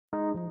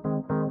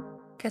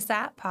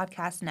CASAT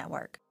Podcast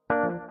Network.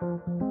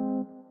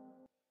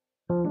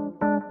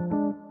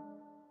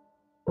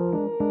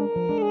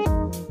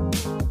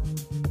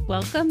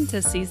 Welcome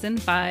to Season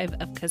 5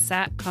 of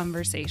CASAT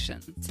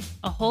Conversations,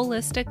 a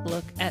holistic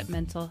look at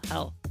mental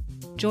health.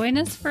 Join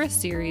us for a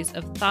series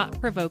of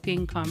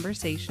thought-provoking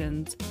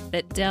conversations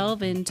that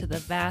delve into the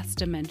vast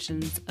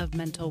dimensions of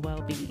mental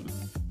well-being.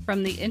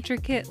 From the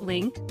intricate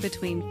link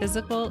between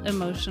physical,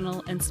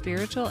 emotional, and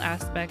spiritual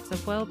aspects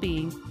of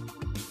well-being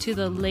to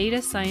the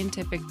latest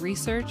scientific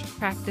research,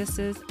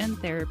 practices, and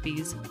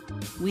therapies,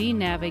 we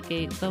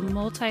navigate the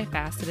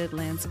multifaceted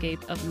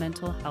landscape of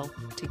mental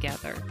health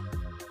together.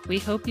 We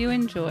hope you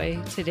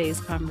enjoy today's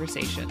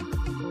conversation.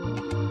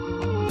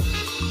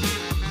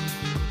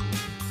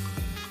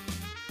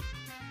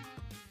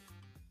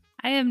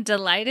 I am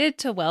delighted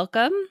to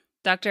welcome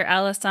Dr.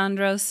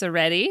 Alessandro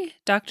Serretti.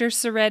 Dr.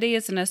 Serretti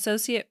is an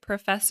associate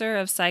professor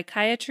of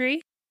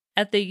psychiatry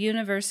at the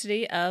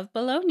University of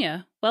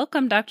Bologna.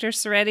 Welcome, Dr.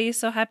 Serretti.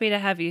 So happy to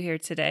have you here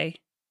today.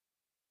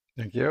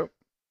 Thank you.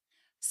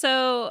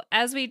 So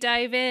as we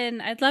dive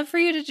in, I'd love for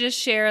you to just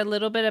share a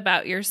little bit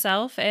about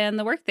yourself and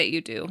the work that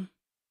you do.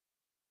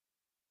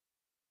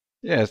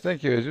 Yes,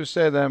 thank you. As you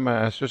said, I'm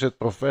an associate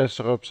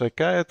professor of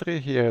psychiatry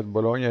here at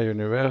Bologna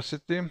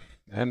University,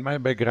 and my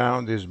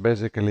background is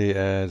basically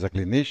as a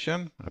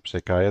clinician, a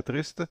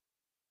psychiatrist,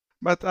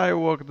 but I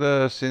worked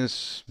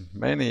since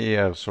many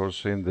years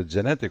also in the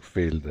genetic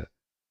field,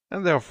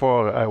 and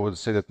therefore I would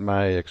say that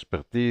my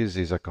expertise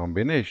is a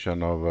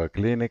combination of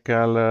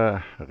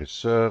clinical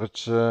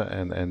research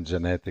and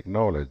genetic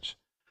knowledge.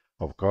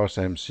 Of course,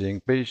 I'm seeing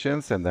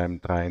patients and I'm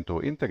trying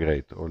to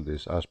integrate all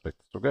these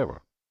aspects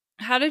together.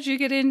 How did you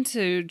get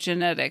into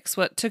genetics?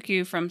 What took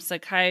you from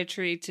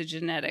psychiatry to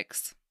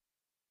genetics?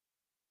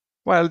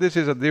 Well, this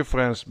is a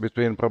difference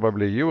between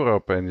probably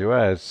Europe and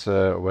US,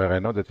 where I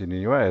know that in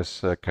the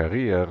US,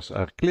 careers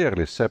are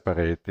clearly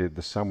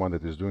separated. Someone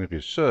that is doing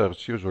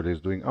research usually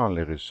is doing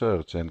only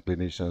research, and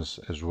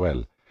clinicians as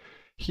well.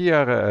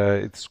 Here,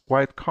 it's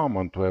quite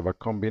common to have a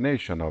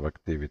combination of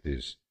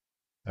activities.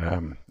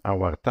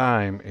 Our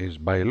time is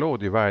by law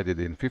divided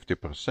in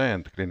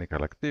 50%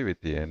 clinical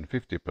activity and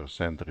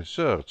 50%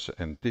 research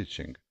and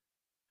teaching.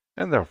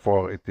 And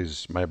therefore, it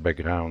is my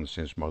background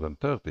since more than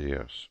 30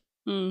 years.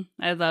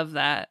 I love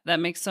that. That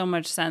makes so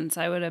much sense.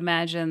 I would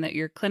imagine that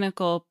your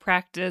clinical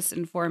practice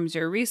informs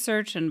your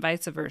research and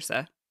vice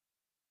versa.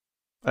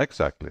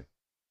 Exactly.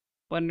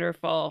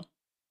 Wonderful.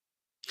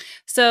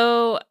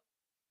 So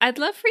I'd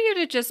love for you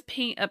to just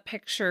paint a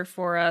picture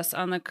for us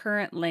on the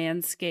current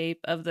landscape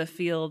of the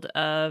field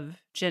of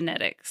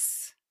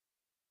genetics,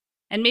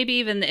 and maybe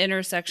even the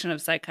intersection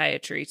of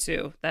psychiatry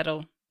too.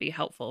 That'll be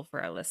helpful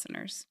for our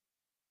listeners.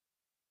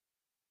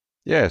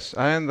 Yes,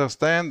 I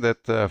understand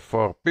that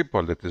for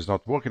people that is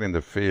not working in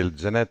the field,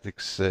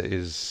 genetics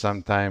is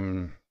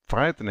sometimes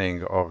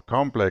frightening or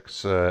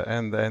complex,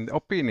 and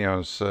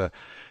opinions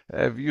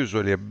have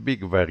usually a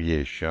big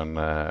variation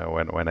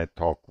when I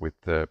talk with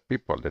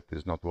people that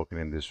is not working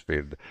in this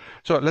field.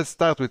 So let's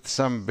start with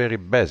some very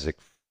basic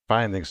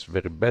findings,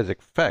 very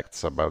basic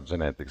facts about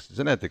genetics.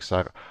 Genetics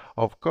are,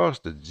 of course,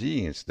 the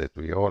genes that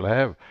we all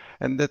have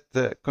and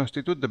that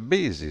constitute the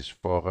basis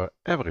for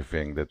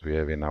everything that we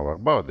have in our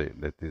body.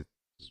 That is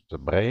the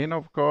brain,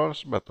 of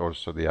course, but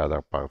also the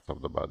other parts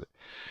of the body.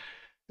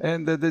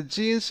 And the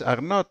genes are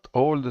not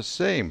all the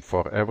same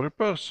for every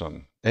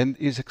person. And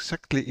it's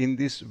exactly in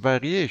this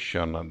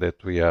variation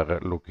that we are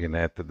looking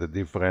at the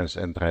difference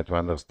and try to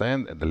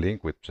understand the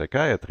link with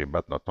psychiatry,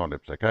 but not only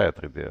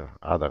psychiatry, there are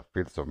other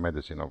fields of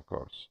medicine, of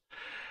course.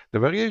 The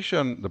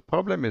variation, the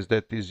problem is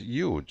that is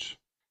huge.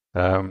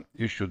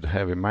 You should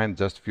have in mind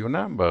just few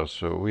numbers.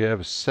 So we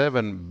have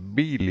 7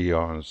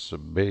 billion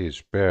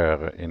base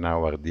pair in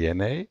our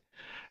DNA,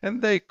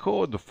 and they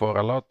code for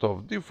a lot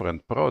of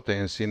different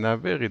proteins in a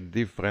very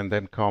different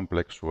and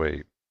complex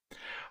way.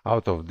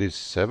 Out of these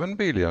 7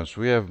 billions,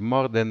 we have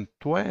more than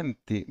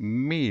 20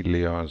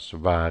 million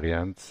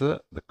variants,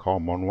 the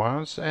common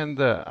ones, and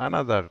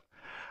other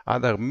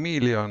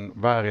million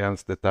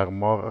variants that are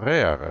more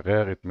rare.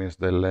 Rare, it means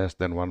they're less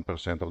than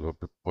 1% of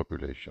the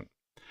population.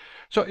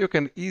 So you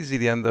can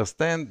easily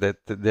understand that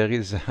there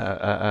is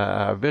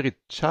a very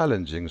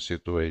challenging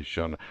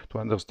situation to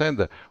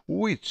understand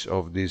which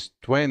of these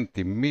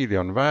 20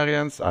 million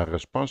variants are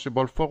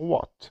responsible for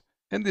what.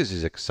 And this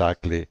is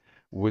exactly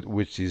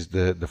which is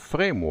the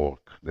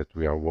framework that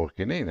we are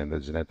working in and the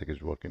genetic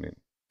is working in.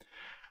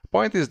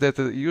 Point is that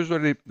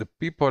usually the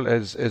people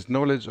has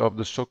knowledge of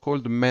the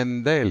so-called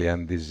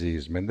Mendelian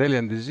disease.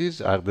 Mendelian disease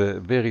are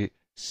the very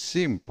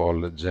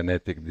simple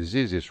genetic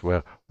diseases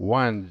where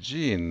one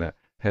gene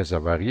has a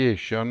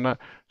variation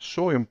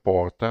so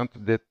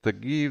important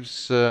that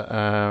gives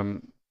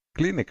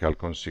clinical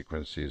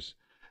consequences.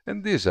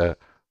 And these are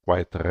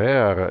quite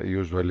rare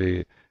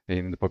usually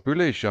in the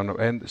population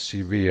and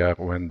severe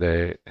when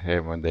they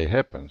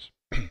happen.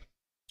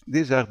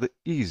 These are the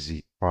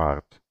easy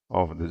part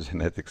of the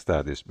genetic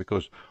studies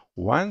because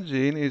one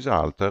gene is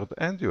altered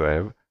and you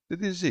have the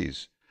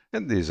disease.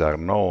 And these are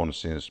known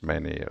since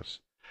many years.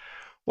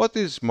 What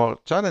is more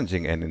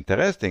challenging and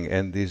interesting,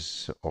 and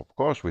is of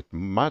course with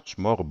much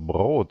more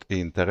broad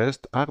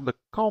interest, are the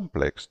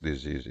complex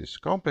diseases.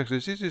 Complex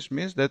diseases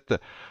means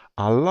that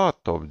a lot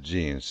of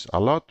genes, a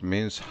lot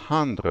means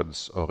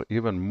hundreds or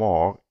even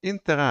more,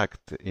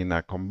 interact in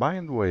a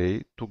combined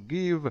way to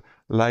give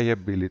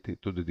liability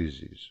to the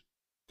disease.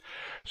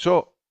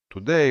 So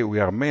today we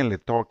are mainly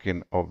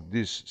talking of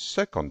this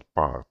second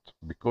part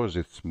because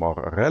it's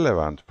more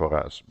relevant for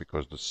us,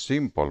 because the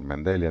simple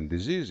Mendelian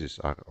diseases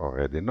are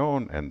already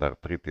known and are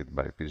treated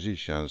by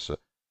physicians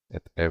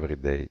at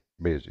everyday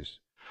basis.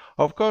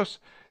 Of course,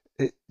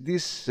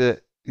 this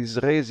is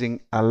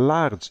raising a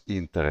large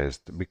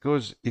interest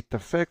because it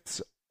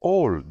affects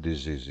all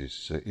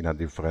diseases in a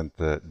different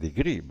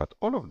degree, but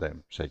all of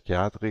them,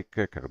 psychiatric,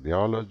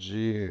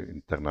 cardiology,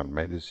 internal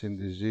medicine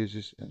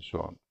diseases, and so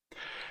on.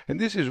 And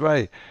this is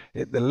why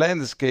the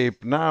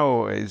landscape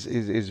now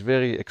is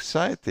very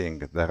exciting.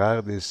 There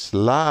are these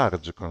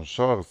large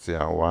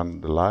consortia. One,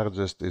 the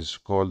largest, is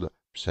called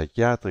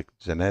Psychiatric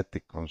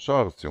Genetic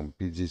Consortium,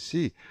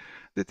 PGC,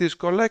 that is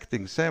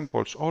collecting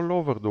samples all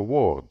over the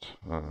world,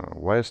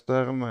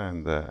 Western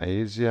and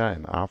Asia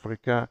and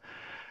Africa,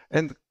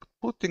 and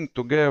putting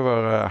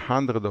together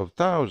hundreds of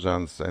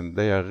thousands, and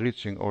they are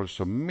reaching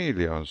also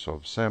millions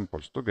of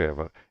samples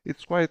together.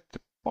 It's quite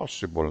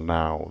possible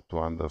now to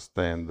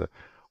understand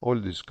all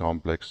these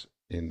complex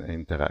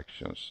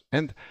interactions.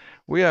 And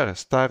we are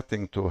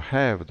starting to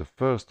have the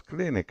first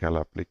clinical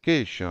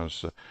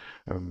applications.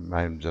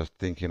 I'm just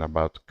thinking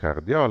about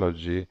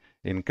cardiology.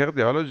 In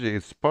cardiology,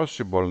 it's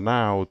possible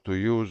now to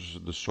use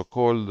the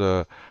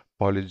so-called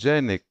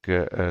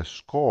polygenic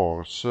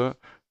scores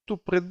to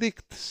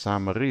predict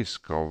some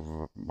risk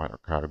of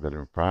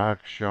myocardial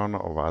infarction,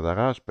 of other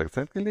aspects.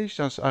 And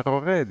clinicians are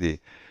already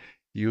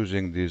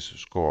using these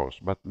scores,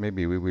 but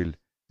maybe we will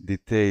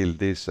detail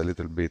this a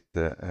little bit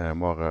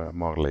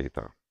more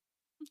later.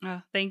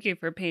 Oh, thank you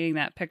for painting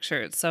that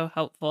picture. It's so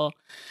helpful.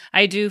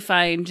 I do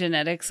find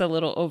genetics a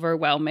little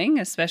overwhelming,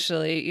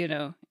 especially,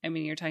 I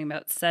mean, you're talking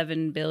about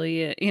 7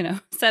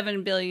 billion,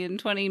 7 billion,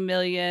 20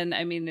 million.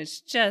 I mean,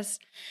 it's just,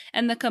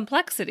 and the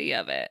complexity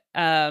of it.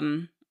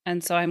 And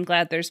so I'm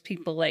glad there's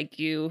people like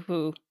you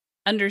who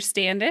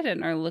understand it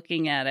and are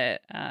looking at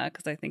it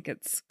because I think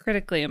it's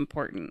critically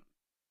important.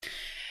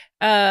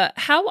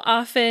 How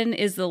often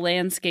is the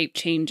landscape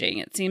changing?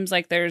 It seems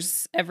like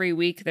every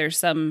week there's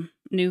some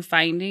new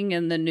finding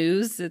in the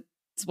news.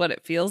 It's what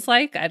it feels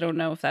like. I don't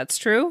know if that's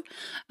true,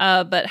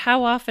 but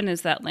how often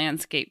is that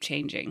landscape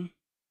changing?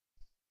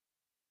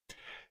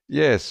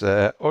 Yes,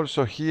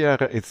 also here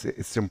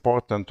it's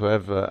important to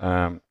have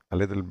a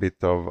little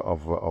bit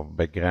of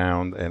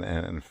background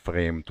and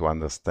frame to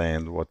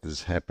understand what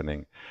is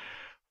happening.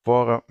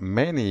 For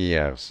many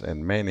years,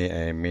 and many,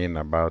 I mean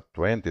about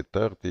 20,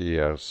 30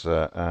 years,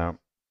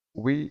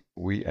 we,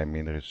 I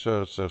mean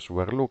researchers,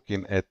 were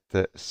looking at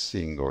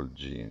single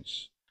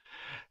genes.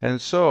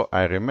 And so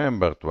I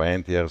remember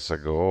 20 years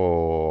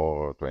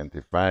ago,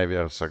 25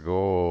 years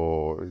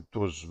ago, it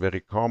was very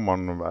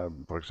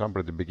common, for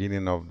example, at the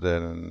beginning of the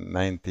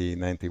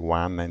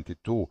 1991,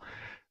 92,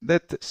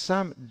 that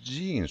some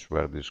genes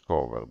were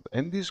discovered.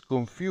 And this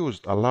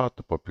confused a lot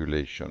the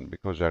population,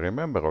 because I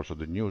remember also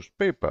the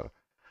newspaper.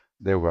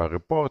 They were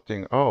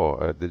reporting,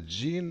 the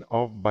gene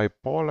of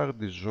bipolar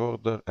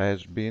disorder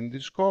has been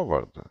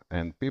discovered.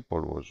 And people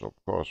was, of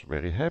course,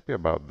 very happy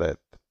about that.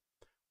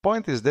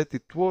 Point is that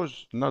it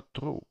was not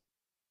true.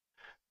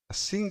 A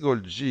single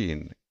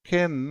gene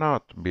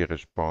cannot be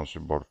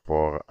responsible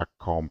for a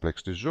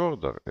complex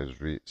disorder, as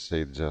we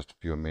said just a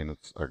few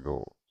minutes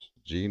ago.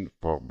 Gene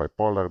for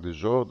bipolar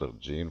disorder,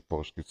 gene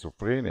for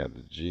schizophrenia,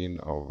 the gene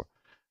of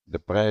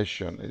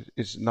depression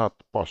is not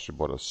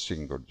possible, a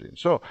single gene.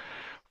 So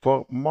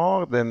for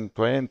more than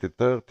 20,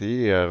 30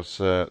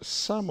 years,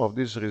 some of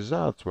these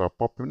results were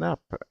popping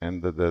up,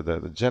 and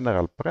the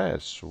general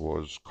press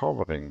was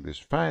covering these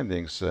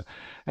findings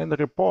and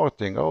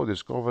reporting,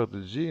 discovered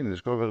the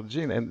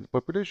gene, and the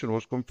population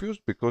was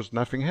confused because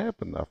nothing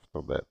happened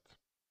after that.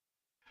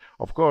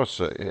 Of course,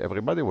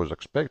 everybody was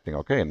expecting,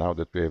 okay, now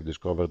that we have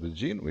discovered the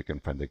gene, we can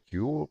find a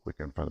cure, we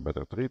can find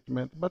better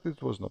treatment, but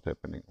it was not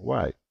happening.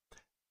 Why?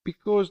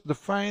 Because the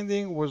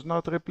finding was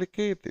not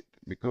replicated,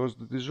 because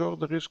the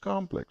disorder is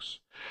complex.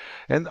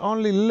 And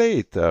only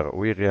later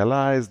we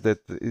realized that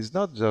it's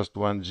not just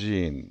one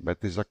gene, but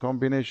it's a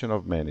combination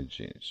of many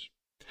genes.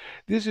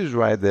 This is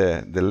why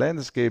the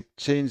landscape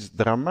changed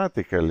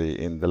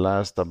dramatically in the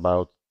last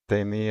about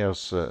 10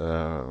 years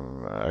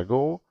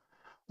ago,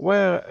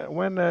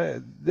 when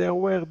there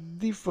were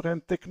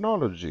different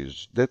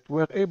technologies that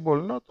were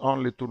able not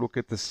only to look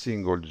at a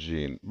single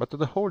gene, but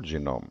the whole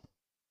genome.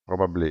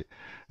 Probably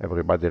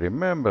everybody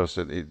remembers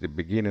that at the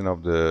beginning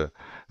of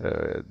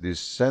this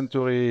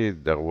century,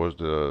 there was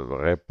the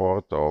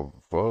report of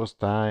first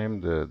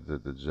time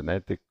the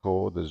genetic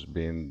code has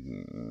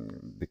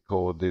been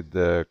decoded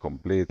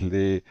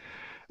completely.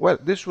 Well,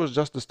 this was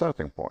just the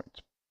starting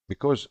point,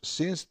 because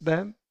since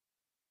then,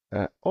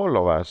 all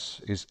of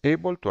us is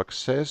able to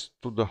access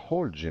to the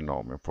whole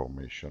genome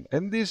information.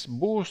 And this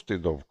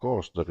boosted, of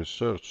course, the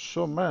research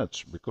so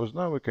much because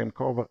now we can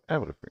cover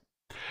everything.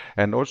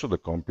 And also the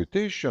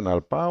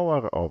computational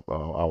power of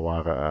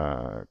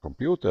our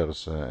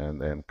computers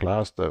and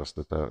clusters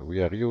that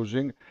we are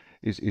using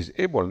is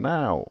able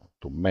now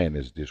to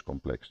manage this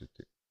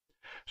complexity.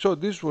 So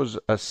this was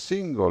a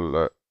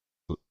single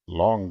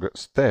long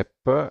step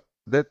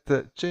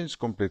that changed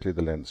completely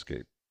the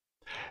landscape.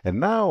 And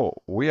now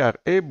we are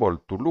able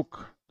to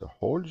look the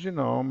whole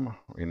genome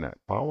in a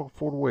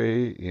powerful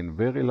way, in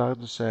very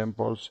large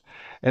samples.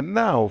 And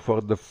now, for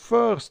the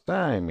first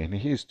time in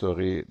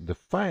history, the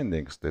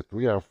findings that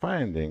we are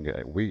finding,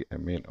 I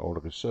mean all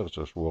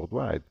researchers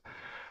worldwide,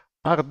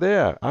 are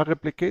there, are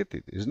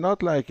replicated. It's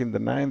not like in the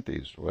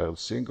 90s where a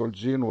single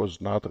gene was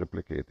not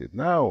replicated.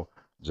 Now,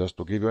 just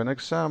to give you an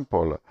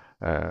example,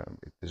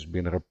 it has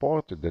been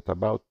reported that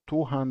about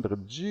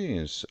 200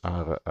 genes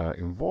are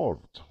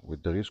involved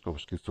with the risk of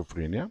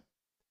schizophrenia.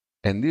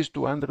 And these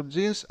 200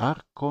 genes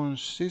are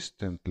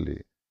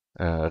consistently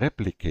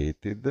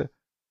replicated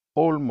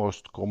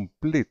almost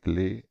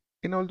completely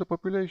in all the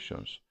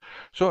populations.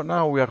 So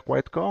now we are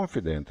quite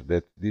confident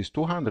that these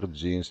 200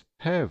 genes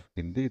have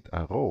indeed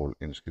a role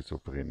in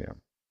schizophrenia.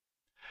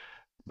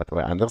 But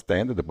I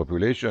understand that the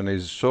population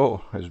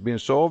has been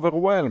so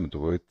overwhelmed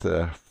with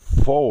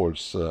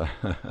false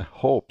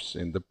hopes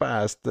in the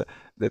past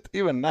that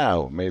even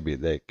now maybe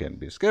they can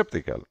be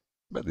skeptical.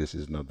 But this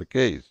is not the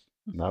case.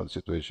 Now the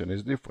situation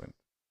is different.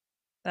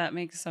 That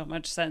makes so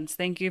much sense.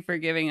 Thank you for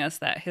giving us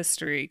that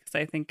history, because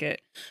I think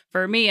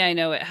for me, I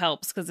know it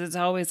helps because it's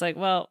always like,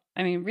 well,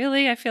 I mean,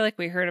 really, I feel like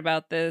we heard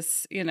about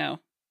this, 10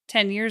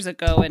 years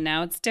ago and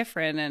now it's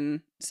different.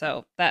 And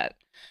so that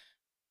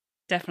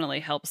definitely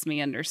helps me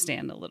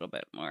understand a little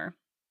bit more.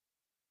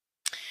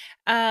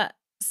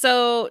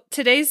 So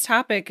today's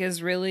topic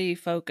is really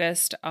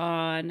focused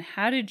on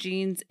how do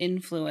genes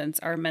influence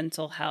our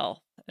mental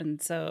health?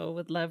 And so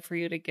would love for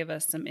you to give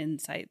us some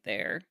insight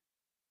there.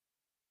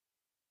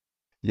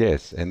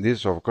 Yes, and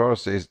this, of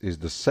course, is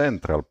the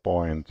central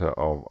point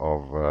of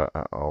our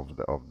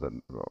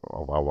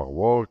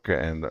work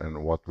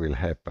and what will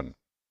happen.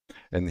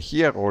 And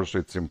here also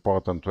it's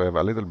important to have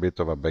a little bit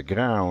of a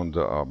background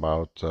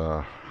about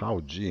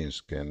how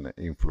genes can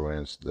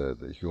influence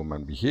the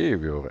human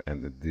behavior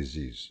and the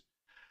disease.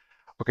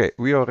 Okay,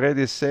 we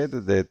already said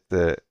that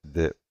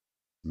the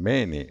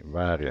many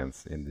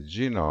variants in the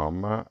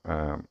genome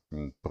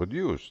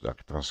produced, are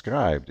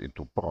transcribed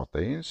into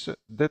proteins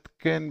that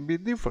can be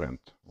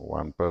different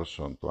one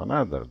person to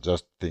another.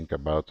 Just think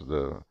about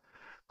the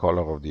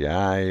color of the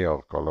eye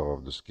or color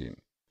of the skin.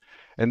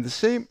 And the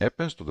same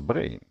happens to the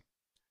brain.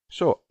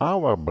 So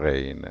our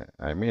brain,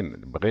 I mean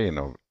the brain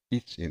of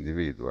each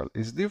individual,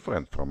 is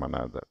different from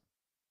another.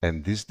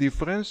 And this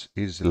difference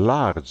is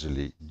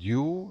largely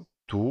due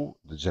to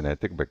the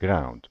genetic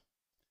background.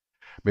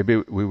 Maybe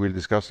we will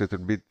discuss a little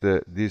bit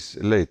this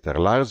later.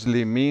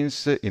 Largely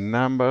means in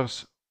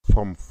numbers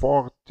from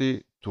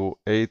 40 to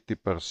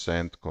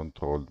 80%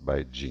 controlled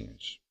by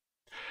genes.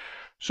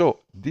 So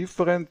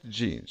different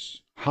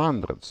genes,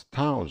 hundreds,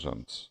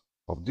 thousands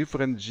of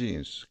different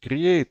genes,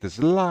 create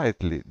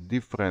slightly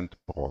different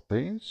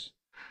proteins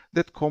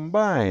that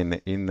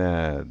combine in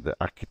the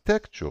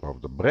architecture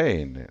of the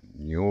brain,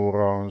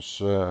 neurons,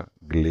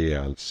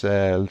 glial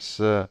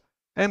cells,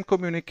 and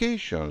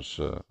communications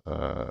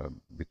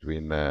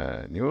between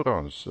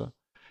neurons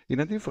in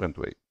a different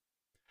way.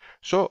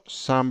 So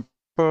some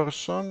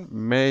person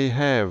may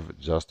have,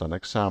 just an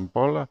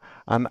example,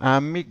 an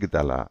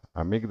amygdala.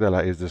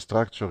 Amygdala is the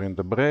structure in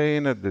the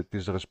brain that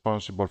is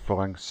responsible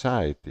for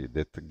anxiety,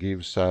 that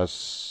gives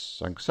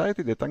us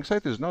anxiety. That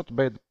anxiety is not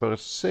bad per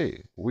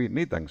se. We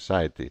need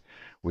anxiety.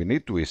 We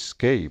need to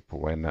escape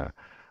when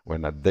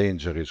a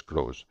danger is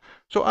close.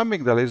 So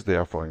amygdala is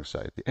there for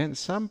anxiety. And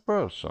some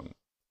person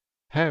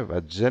have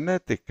a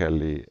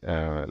genetically,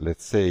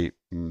 let's say,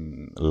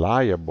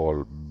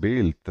 liable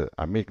built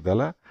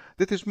amygdala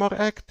that is more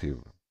active.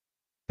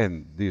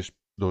 And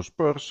those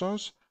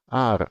persons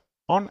are,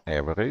 on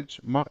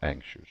average, more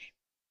anxious.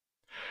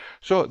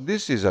 So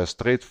this is a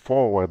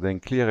straightforward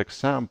and clear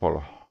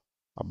example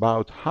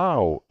about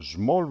how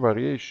small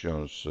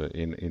variations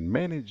in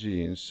many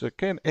genes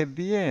can, at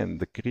the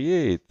end,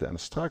 create a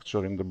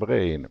structure in the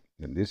brain,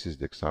 and this is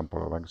the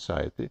example of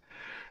anxiety,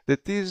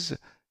 that is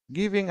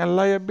giving a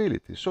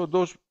liability. So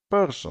those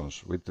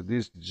persons with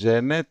this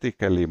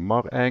genetically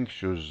more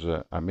anxious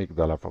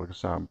amygdala, for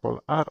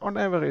example, are on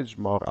average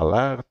more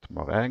alert,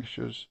 more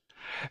anxious.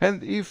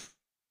 And if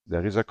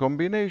there is a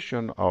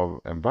combination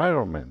of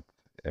environment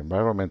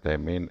I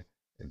mean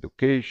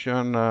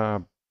education,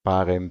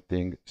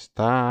 parenting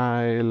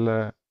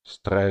style,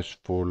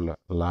 stressful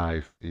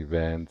life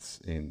events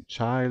in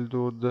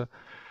childhood,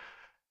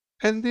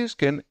 and this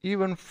can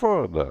even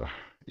further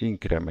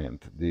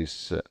increment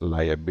this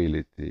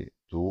liability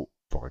to,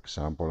 for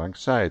example,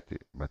 anxiety,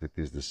 but it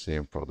is the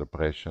same for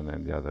depression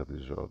and the other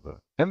disorder.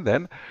 And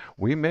then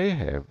we may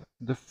have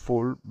the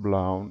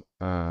full-blown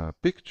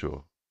picture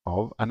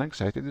of an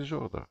anxiety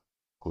disorder.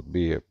 Could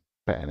be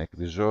panic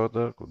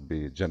disorder, could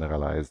be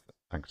generalized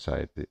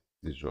anxiety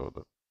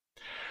disorder.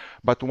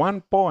 But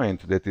one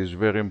point that is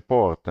very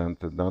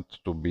important not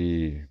to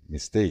be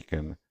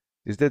mistaken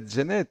is that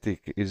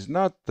genetic is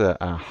not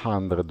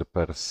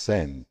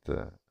 100%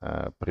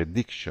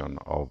 prediction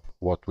of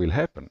what will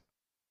happen.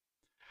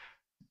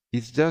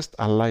 It's just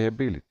a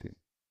liability.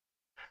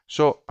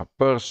 So a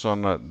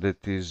person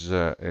that is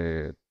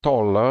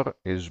taller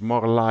is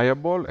more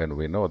liable, and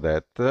we know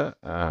that,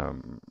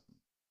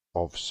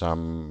 of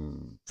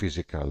some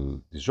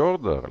physical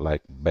disorder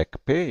like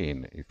back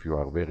pain. If you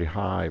are very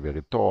high,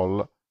 very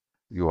tall,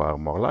 you are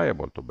more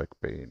liable to back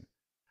pain,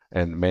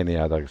 and many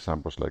other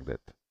examples like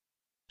that.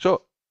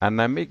 So an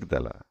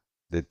amygdala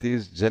that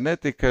is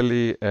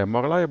genetically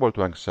more liable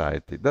to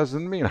anxiety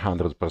doesn't mean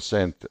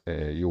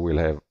 100% you will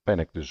have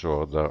panic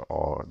disorder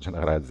or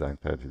generalized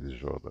anxiety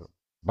disorder,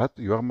 but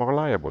you are more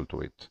liable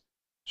to it.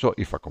 So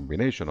if a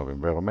combination of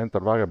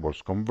environmental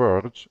variables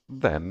converge,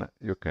 then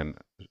you can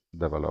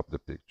develop the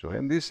picture.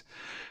 And this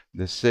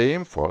the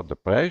same for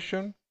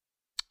depression,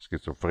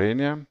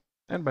 schizophrenia,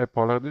 and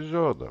bipolar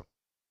disorder.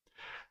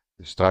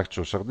 The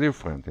structures are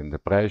different. In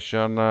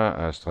depression,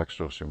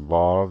 structures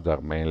involved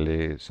are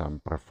mainly some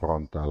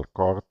prefrontal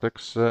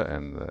cortex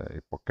and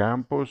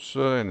hippocampus.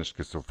 In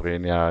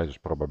schizophrenia is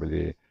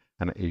probably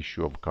an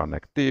issue of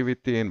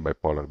connectivity. In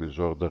bipolar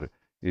disorder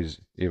is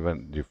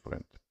even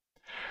different.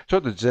 So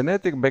the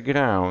genetic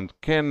background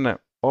can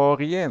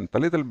orient a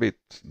little bit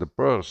the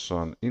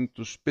person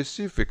into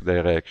specific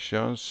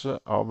directions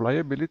of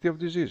liability of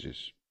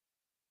diseases.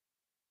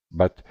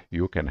 But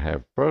you can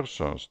have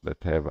persons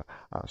that have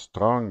a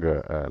strong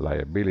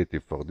liability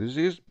for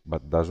disease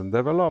but doesn't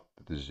develop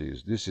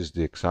disease. This is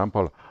the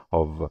example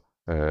of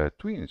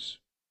twins.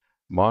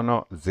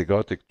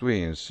 Monozygotic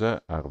twins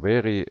are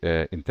very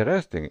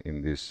interesting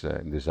in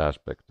this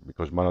aspect,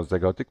 because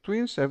monozygotic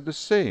twins have the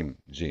same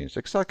genes,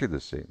 exactly the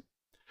same.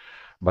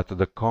 But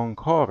the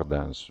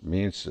concordance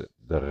means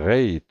the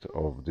rate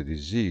of the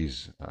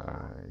disease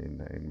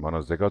in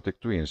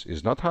monozygotic twins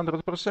is not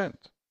 100%.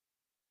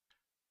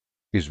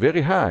 It's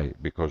very high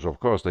because, of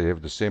course, they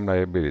have the same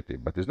liability,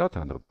 but it's not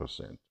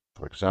 100%.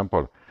 For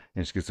example,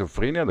 in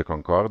schizophrenia, the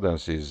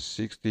concordance is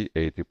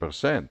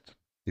 60–80%.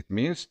 It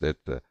means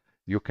that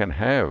you can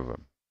have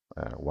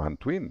one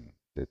twin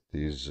that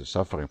is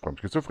suffering from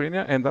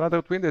schizophrenia and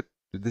another twin that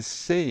the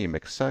same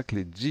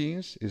exactly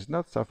genes is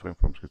not suffering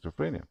from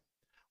schizophrenia.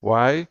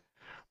 Why?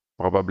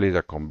 Probably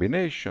the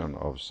combination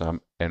of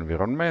some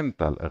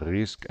environmental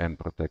risk and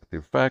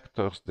protective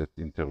factors that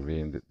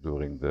intervened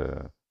during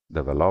the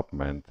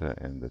development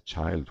and the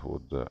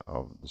childhood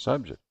of the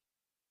subject.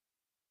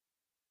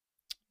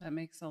 That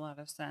makes a lot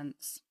of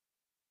sense.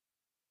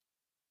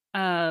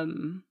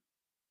 I'm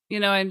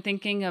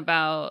thinking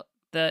about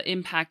the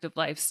impact of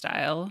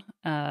lifestyle,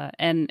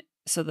 and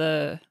so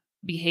the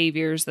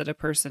behaviors that a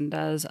person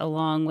does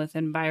along with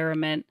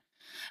environment.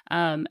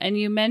 And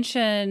you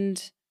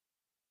mentioned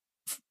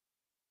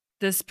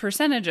this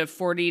percentage of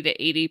 40 to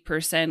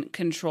 80%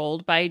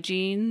 controlled by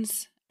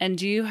genes. And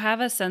do you have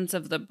a sense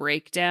of the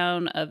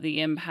breakdown of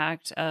the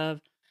impact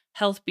of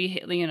health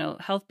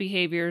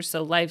behaviors,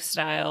 so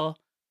lifestyle,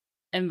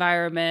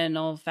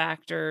 environmental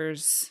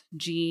factors,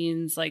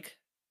 genes, like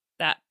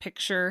that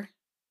picture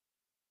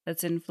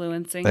that's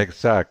influencing?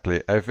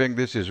 Exactly. I think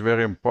this is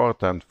very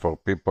important for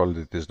people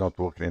that is not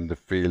working in the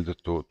field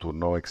to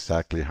know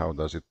exactly how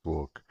does it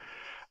work.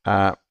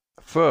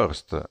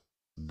 First,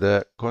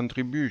 the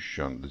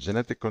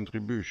genetic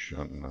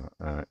contribution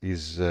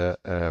is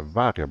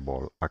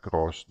variable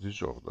across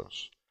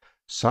disorders.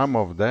 Some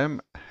of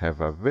them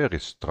have a very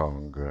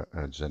strong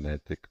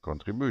genetic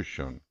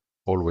contribution,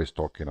 always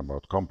talking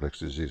about complex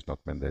disease,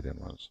 not Mendelian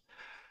ones.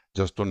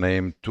 Just to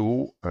name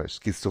two,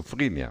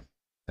 schizophrenia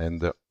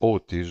and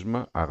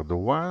autism are the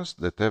ones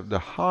that have the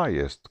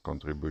highest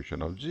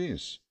contribution of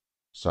genes.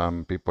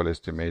 Some people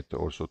estimate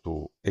also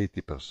to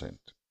 80%.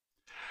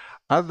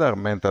 Other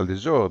mental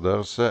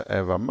disorders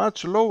have a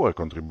much lower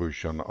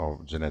contribution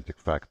of genetic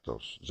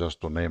factors.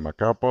 Just to name a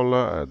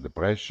couple,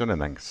 depression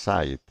and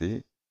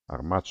anxiety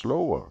are much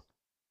lower,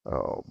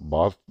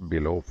 both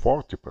below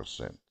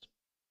 40%.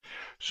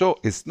 So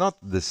it's not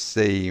the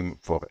same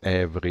for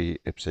every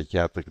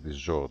psychiatric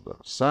disorder.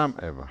 Some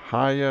have a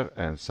higher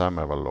and some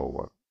have a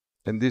lower.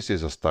 And this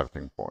is a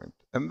starting point.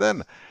 And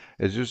then,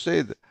 as you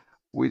said,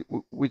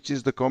 which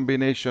is the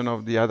combination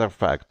of the other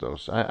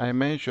factors? I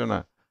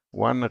mentioned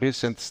one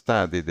recent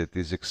study that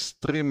is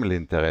extremely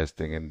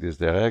interesting in this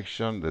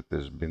direction that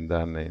has been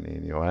done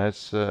in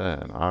US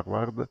and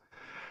Harvard,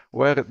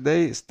 where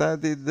they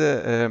studied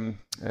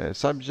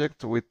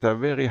subjects with a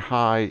very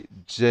high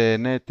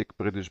genetic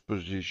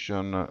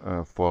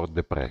predisposition for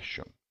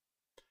depression.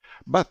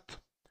 But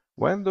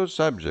when those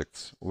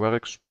subjects were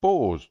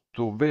exposed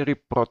to very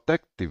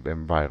protective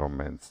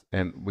environments,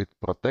 and with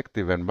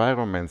protective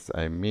environments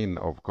I mean,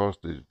 of course,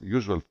 the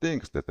usual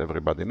things that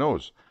everybody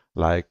knows,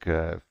 like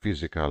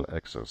physical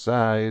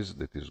exercise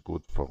that is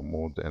good for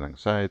mood and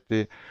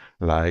anxiety,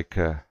 like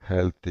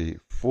healthy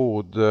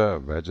food,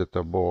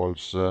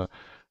 vegetables,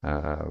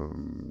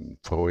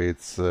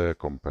 fruits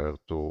compared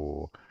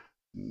to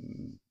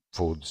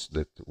foods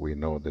that we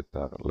know that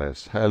are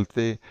less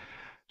healthy.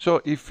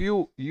 So if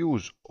you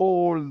use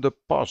all the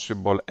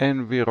possible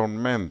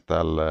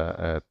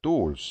environmental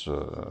tools,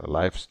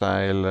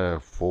 lifestyle,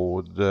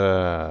 food,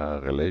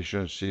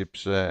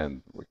 relationships,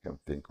 and we can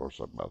think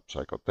also about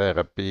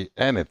psychotherapy,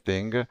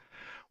 anything,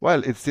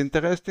 well, it's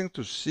interesting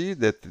to see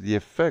that the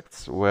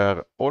effects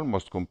were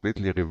almost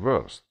completely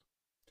reversed.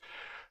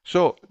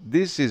 So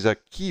this is a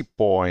key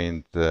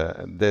point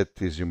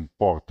that is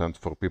important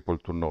for people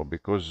to know,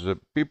 because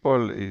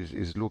people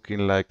is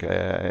looking like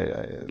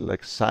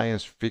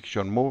science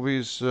fiction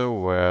movies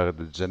where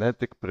the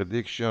genetic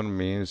prediction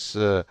means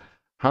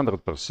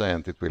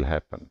 100% it will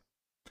happen.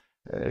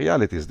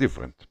 Reality is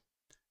different.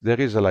 There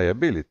is a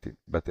liability,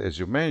 but as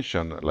you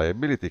mentioned,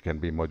 liability can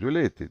be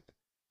modulated.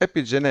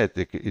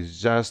 Epigenetic is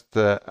just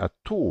a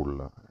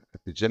tool.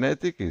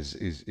 Epigenetic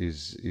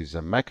is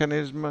a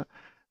mechanism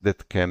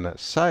that can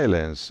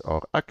silence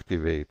or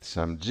activate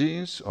some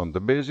genes on the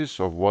basis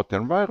of what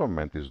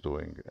environment is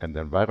doing. And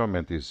the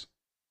environment is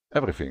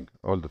everything,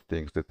 all the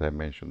things that I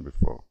mentioned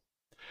before.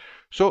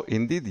 So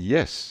indeed,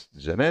 yes,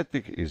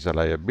 genetic is a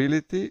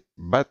liability,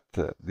 but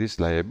this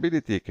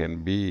liability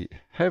can be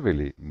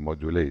heavily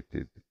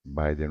modulated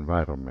by the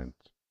environment.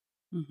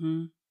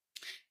 Mm-hmm.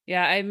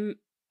 Yeah,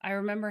 I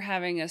remember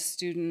having a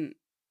student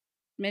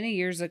many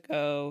years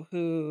ago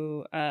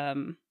whose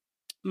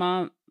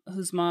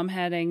mom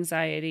had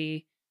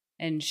anxiety,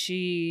 and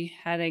she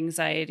had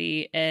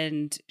anxiety,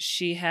 and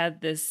she had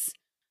this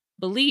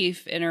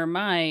belief in her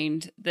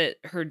mind that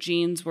her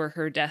genes were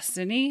her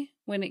destiny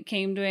when it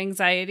came to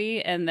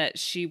anxiety, and that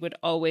she would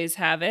always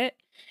have it,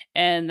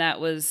 and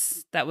that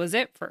was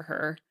it for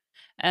her.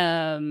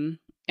 And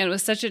it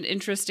was such an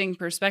interesting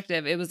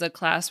perspective. It was a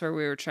class where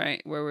we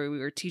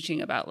were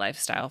teaching about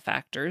lifestyle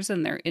factors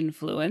and their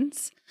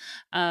influence.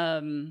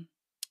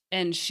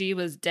 And she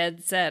was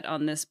dead set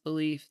on this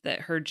belief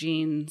that her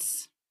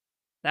genes,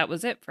 that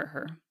was it for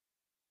her.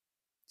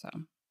 So.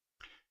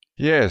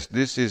 Yes,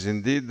 this is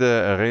indeed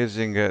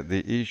raising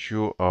the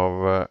issue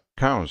of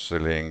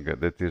counseling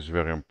that is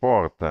very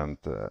important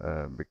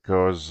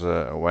because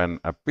when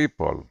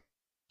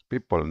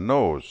people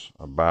knows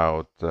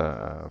about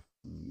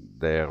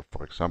their,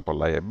 for example,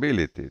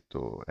 liability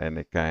to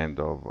any kind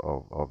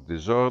of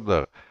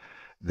disorder,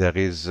 there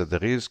is the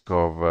risk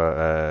of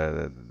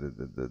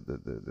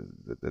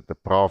the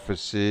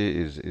prophecy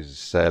is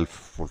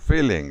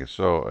self-fulfilling.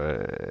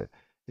 So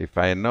if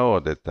I know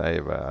that I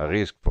have a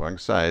risk for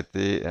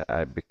anxiety,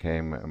 I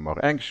became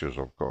more anxious,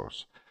 of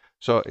course.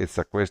 So it's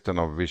a question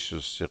of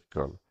vicious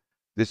circle.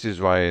 This is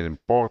why it's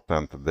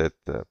important that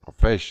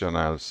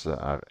professionals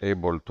are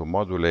able to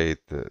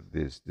modulate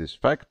these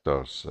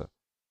factors,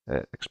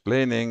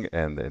 explaining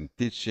and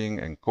teaching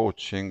and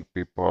coaching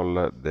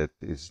people that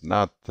is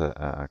not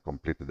a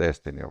complete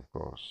destiny, of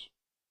course.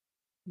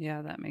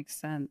 Yeah, that makes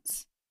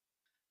sense.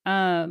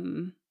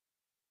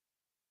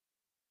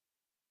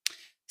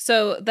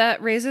 So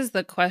that raises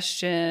the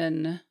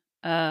question,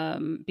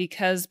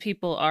 because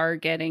people are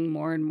getting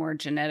more and more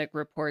genetic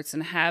reports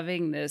and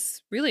having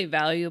this really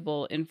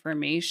valuable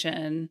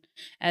information.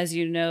 As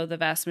you know, the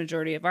vast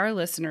majority of our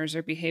listeners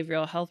are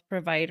behavioral health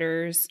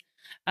providers.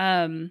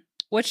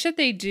 What should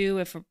they do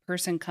if a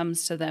person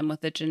comes to them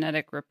with a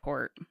genetic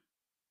report?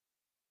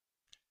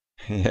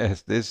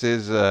 Yes, this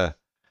is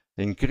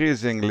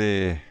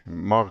increasingly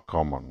more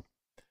common.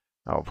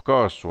 Of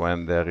course,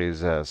 when there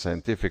is a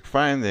scientific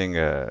finding,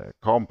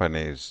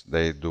 companies,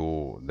 they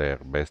do their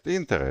best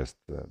interest.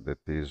 That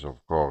is,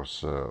 of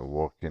course,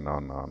 working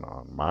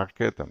on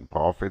market and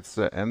profits,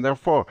 and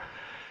therefore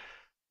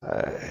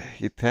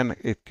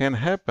it can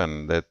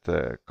happen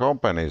that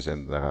companies,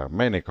 and there are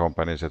many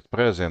companies at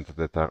present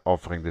that are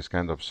offering this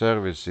kind of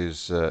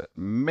services,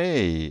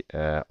 may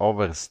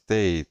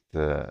overstate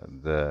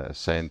the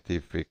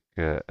scientific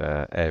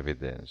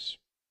evidence.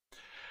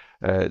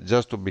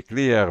 Just to be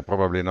clear,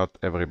 probably not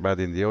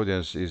everybody in the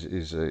audience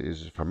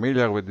is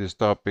familiar with this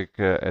topic.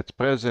 At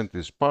present,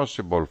 it's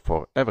possible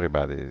for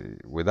everybody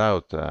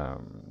without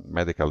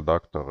medical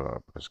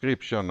doctor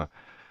prescription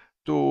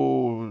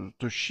to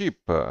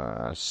ship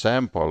a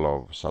sample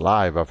of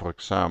saliva, for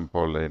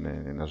example,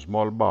 in a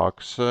small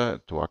box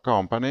to a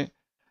company,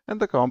 and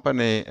the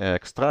company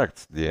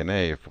extracts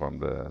DNA from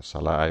the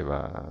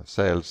saliva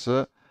cells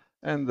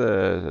and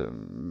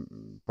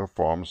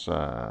performs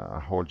a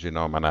whole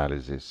genome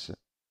analysis.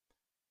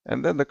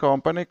 And then the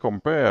company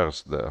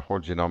compares the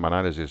whole genome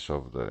analysis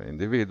of the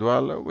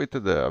individual with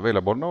the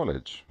available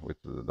knowledge, with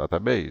the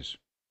database.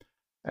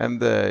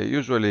 And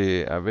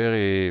usually a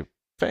very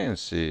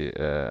fancy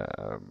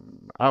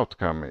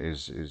outcome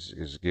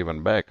is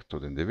given back to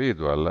the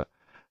individual.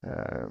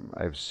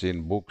 I've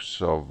seen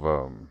books of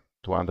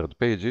 200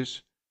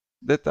 pages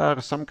that are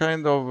some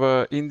kind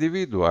of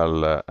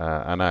individual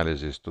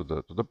analysis to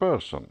the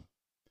person.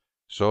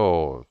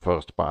 So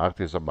first part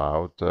is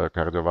about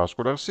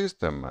cardiovascular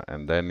system,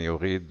 and then you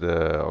read,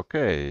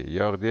 okay,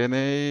 your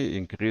DNA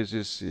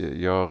increases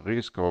your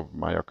risk of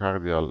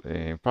myocardial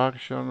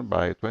infarction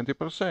by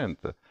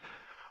 20%.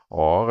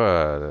 Or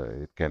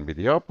it can be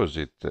the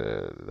opposite.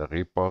 The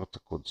report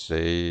could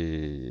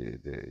say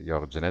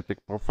your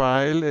genetic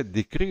profile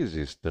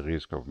decreases the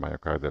risk of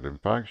myocardial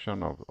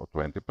infarction of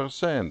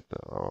 20%,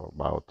 or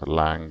about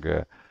lung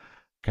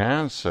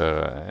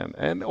cancer,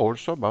 and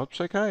also about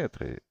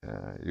psychiatry.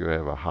 You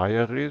have a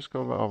higher risk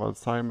of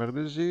Alzheimer's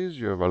disease,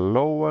 you have a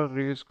lower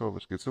risk of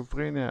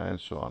schizophrenia, and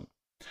so on.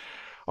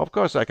 Of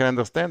course, I can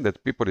understand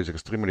that people is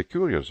extremely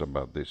curious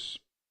about this,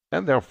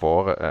 and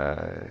therefore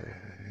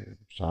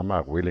some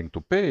are willing to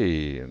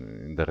pay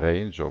in the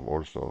range of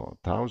also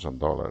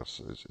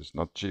 $1,000. It's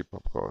not cheap,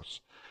 of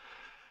course.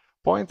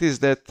 Point is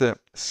that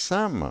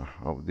some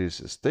of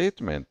these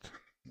statements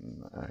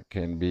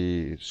can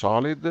be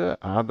solid,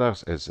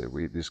 others, as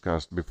we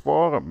discussed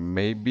before,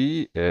 may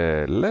be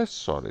less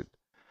solid.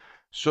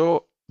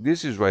 So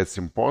this is why it's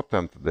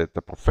important that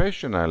the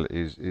professional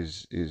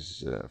is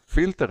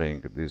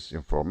filtering this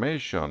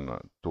information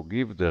to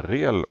give the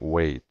real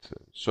weight.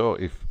 So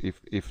if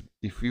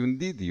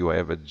indeed you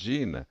have a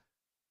gene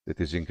that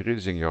is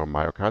increasing your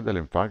myocardial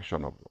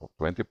infarction of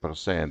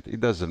 20%, it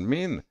doesn't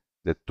mean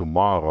that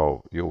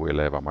tomorrow you will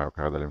have a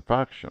myocardial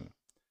infarction.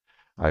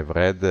 I've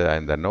read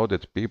and I know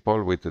that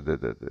people with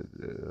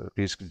the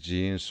risk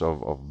genes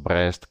of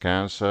breast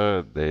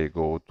cancer, they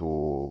go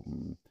to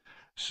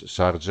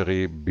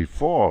surgery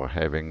before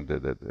having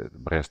the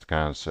breast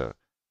cancer.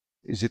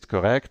 Is it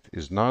correct?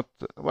 Is not?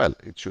 Well,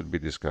 it should be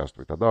discussed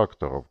with a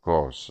doctor, of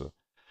course.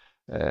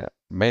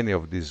 Many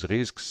of these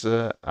risks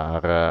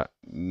are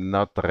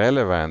not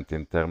relevant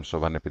in terms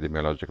of an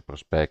epidemiological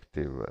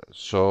perspective.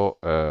 So,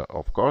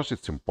 of course,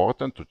 it's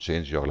important to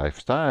change your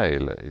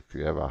lifestyle. If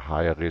you have a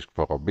higher risk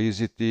for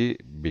obesity,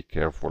 be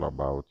careful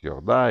about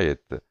your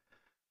diet.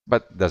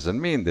 But doesn't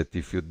mean that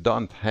if you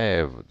don't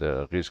have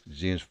the risk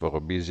genes for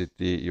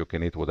obesity, you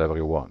can eat whatever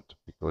you want,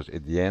 because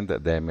at the end, the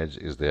damage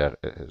is there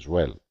as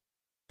well.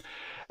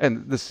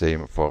 And the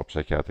same for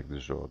psychiatric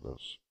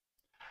disorders.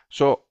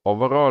 So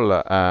overall,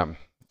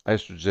 I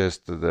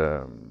suggest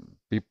the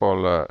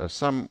people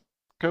some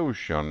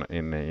caution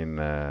in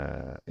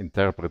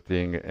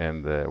interpreting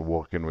and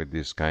working with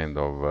this kind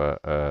of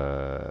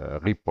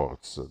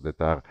reports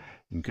that are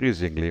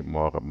increasingly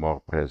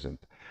more present.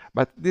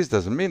 But this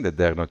doesn't mean that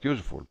they're not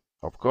useful.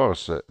 Of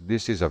course,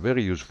 this is a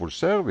very useful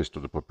service to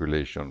the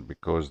population,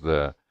 because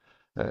the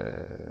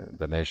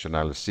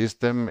national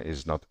system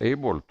is not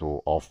able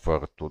to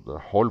offer to the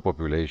whole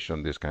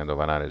population this kind of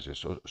analysis.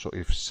 So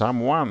if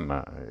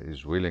someone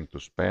is willing to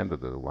spend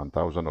the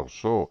 1,000 or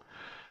so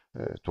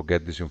to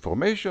get this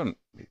information,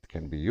 it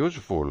can be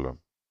useful.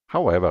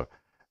 However,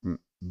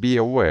 be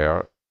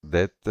aware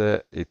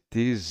that it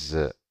is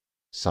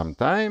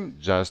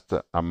sometimes just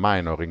a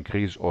minor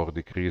increase or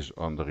decrease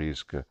on the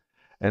risk.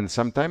 And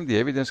sometimes the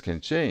evidence can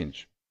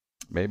change.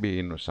 Maybe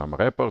in some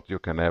report you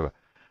can have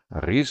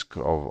a risk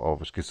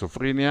of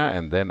schizophrenia,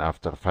 and then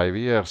after 5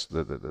 years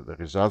the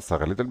results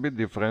are a little bit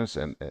different,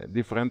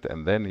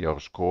 and then your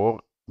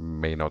score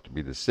may not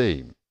be the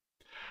same.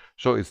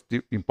 So it's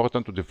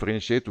important to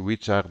differentiate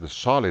which are the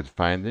solid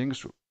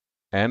findings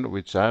and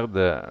which are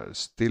the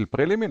still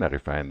preliminary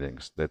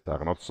findings that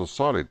are not so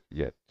solid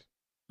yet.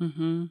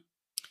 Mm-hmm.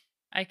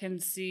 I can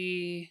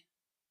see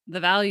the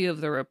value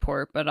of the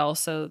report, but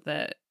also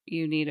that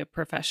you need a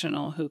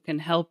professional who can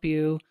help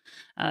you.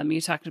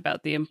 You talked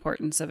about the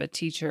importance of a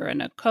teacher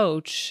and a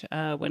coach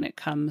when it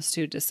comes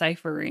to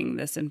deciphering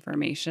this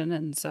information.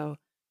 And so,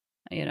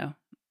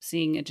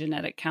 seeing a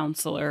genetic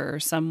counselor or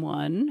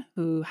someone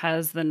who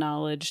has the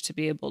knowledge to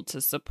be able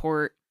to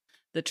support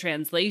the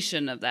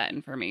translation of that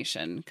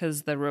information.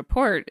 Because the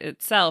report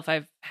itself,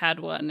 I've had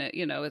one,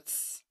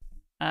 it's,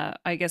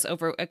 I guess,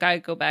 I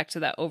go back to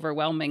that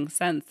overwhelming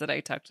sense that I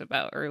talked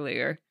about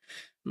earlier.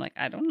 I'm like,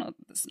 I don't know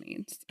what this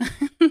means.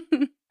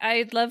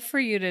 I'd love for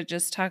you to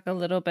just talk a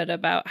little bit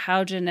about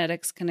how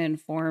genetics can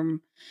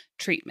inform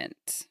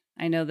treatment.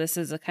 I know this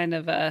is a kind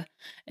of a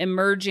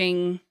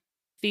emerging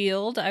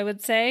field, I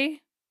would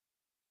say.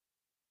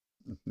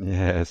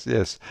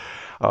 Yes.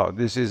 Oh,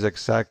 this is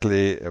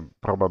exactly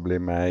probably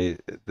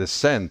the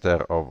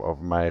center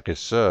of my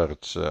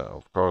research.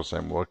 Of course,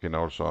 I'm working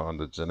also on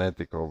the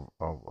genetic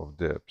of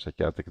the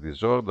psychiatric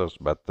disorders,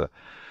 but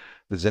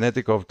the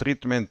genetic of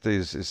treatment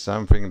is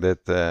something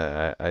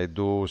that I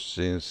do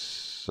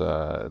since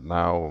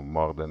now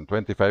more than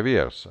 25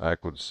 years. I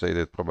could say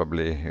that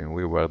probably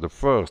we were the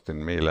first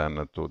in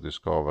Milan to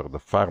discover the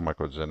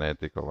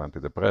pharmacogenetic of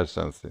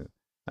antidepressants in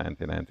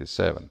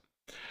 1997.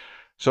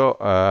 So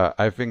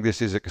I think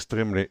this is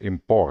extremely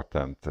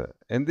important.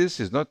 And this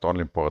is not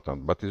only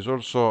important, but is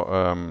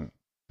also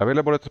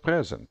available at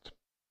present.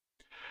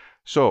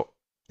 So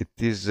it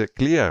is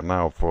clear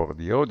now for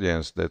the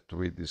audience that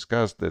we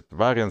discussed that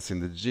variants in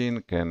the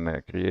gene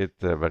can create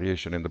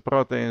variation in the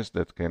proteins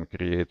that can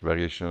create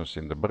variations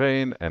in the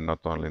brain, and not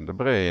only in the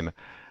brain.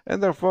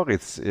 And therefore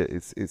it's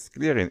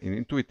clear and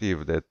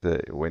intuitive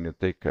that when you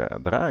take a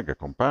drug, a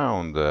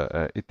compound,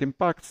 it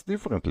impacts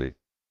differently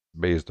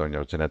based on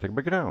your genetic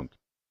background.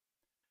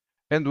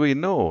 And we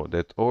know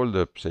that all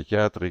the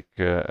psychiatric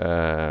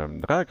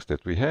drugs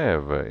that we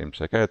have in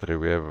psychiatry,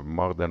 we have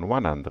more than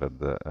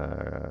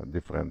 100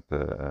 different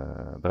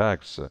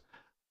drugs,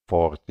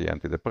 40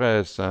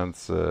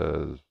 antidepressants,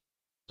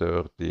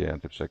 30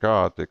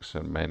 antipsychotics,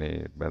 and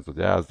many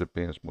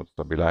benzodiazepines, mood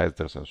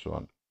stabilizers, and so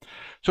on.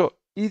 So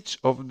each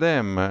of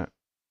them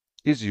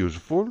is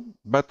useful,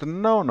 but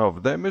none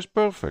of them is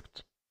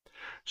perfect.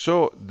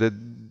 So the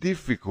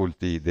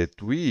difficulty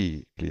that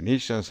we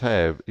clinicians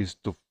have is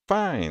to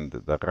find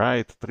the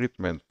right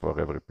treatment for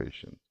every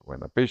patient.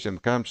 When a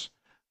patient comes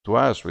to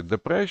us with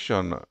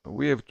depression,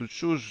 we have to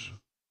choose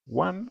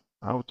one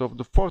out of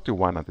the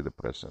 41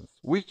 antidepressants,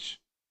 which,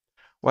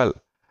 well,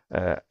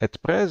 at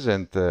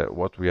present,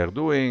 what we are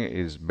doing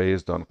is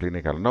based on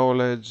clinical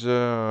knowledge,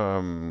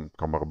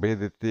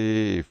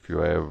 comorbidity. If you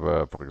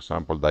have, for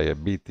example,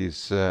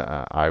 diabetes,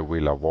 I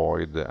will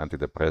avoid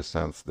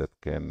antidepressants that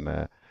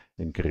can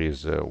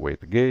increase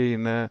weight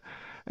gain,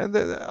 and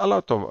a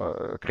lot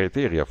of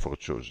criteria for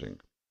choosing.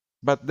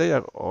 But they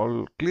are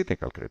all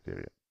clinical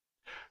criteria.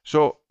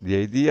 So the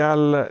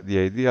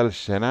ideal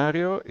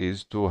scenario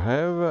is to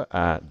have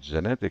a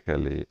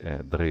genetically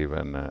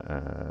driven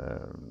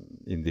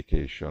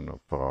indication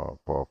for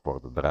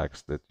the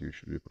drugs that you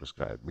should be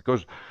prescribed.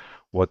 Because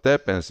what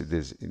happens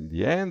is, in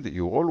the end,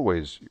 you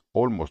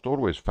almost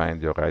always find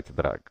your right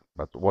drug.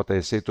 But what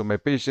I say to my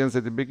patients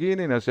at the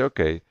beginning, I say,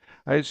 okay,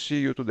 I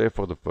see you today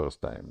for the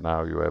first time.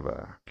 Now you have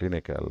a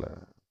clinical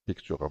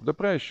picture of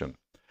depression.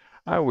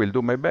 I will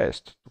do my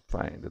best to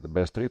find the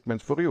best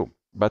treatment for you.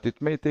 But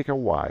it may take a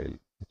while.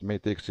 It may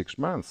take 6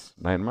 months,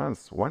 9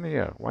 months, 1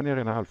 year, 1 year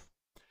and a half.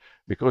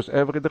 Because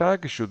every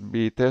drug should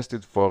be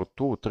tested for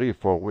 2, 3,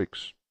 4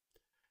 weeks.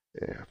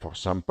 For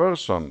some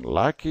person,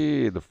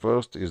 lucky, the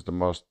first is the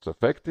most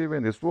effective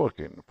and it's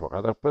working. For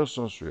other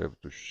persons, you have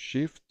to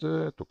shift,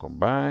 to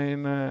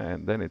combine,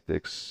 and then it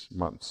takes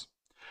months.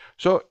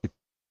 So it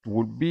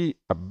would be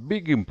a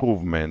big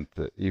improvement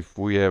if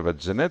we have a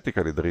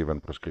genetically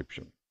driven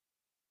prescription.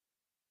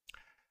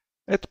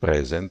 At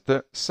present,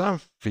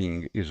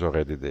 something is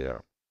already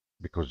there,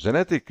 because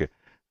genetic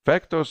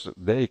factors,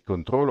 they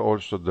control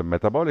also the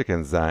metabolic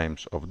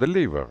enzymes of the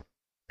liver.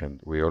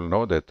 And we all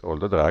know that all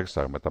the drugs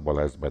are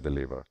metabolized by the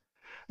liver.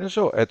 And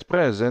so at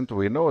present,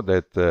 we know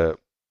that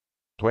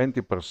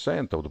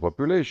 20% of the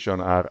population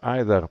are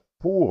either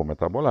poor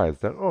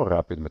metabolizer or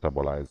rapid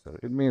metabolizer.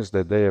 It means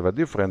that they have a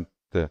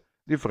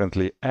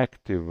differently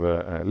active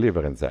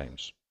liver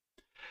enzymes.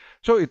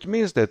 So it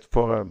means that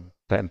for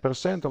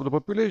 10% of the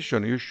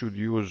population, you should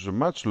use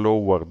much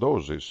lower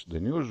doses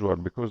than usual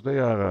because they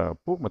are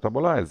poor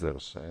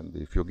metabolizers. And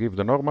if you give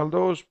the normal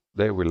dose,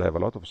 they will have a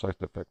lot of side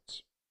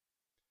effects.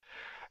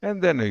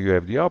 And then you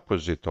have the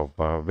opposite of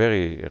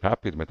very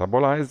rapid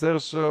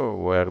metabolizers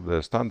where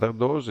the standard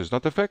dose is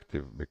not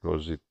effective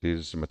because it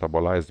is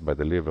metabolized by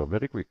the liver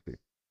very quickly.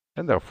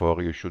 And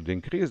therefore, you should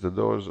increase the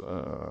dose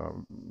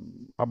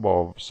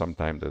above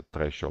sometimes the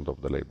threshold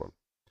of the label.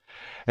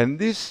 And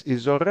this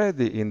is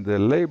already in the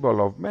label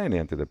of many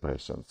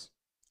antidepressants.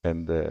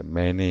 And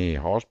many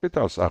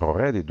hospitals are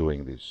already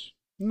doing this.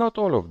 Not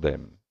all of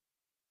them.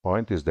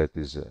 Point is that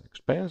it's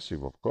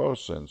expensive, of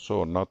course, and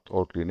so not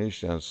all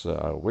clinicians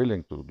are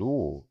willing to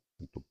do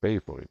and to pay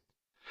for it.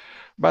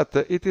 But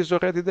it is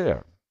already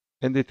there.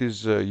 And it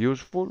is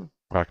useful,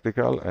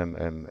 practical,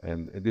 and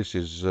this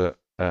is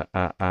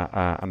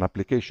an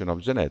application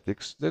of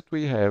genetics that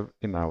we have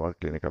in our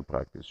clinical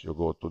practice. You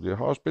go to the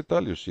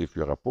hospital, you see if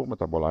you're a poor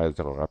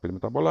metabolizer or rapid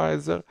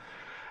metabolizer,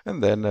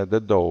 and then the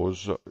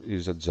dose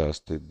is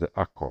adjusted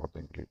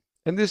accordingly.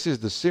 And this is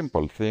the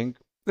simple thing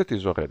that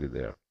is already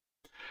there.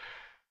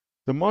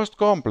 The most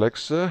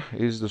complex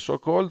is the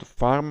so-called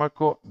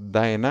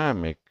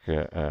pharmacodynamic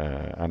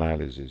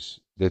analysis.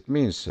 That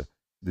means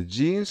the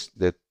genes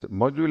that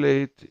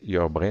modulate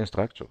your brain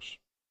structures.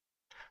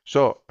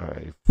 So,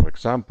 if, for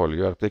example,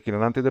 you are taking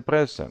an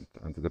antidepressant,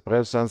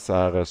 antidepressants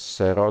are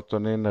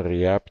serotonin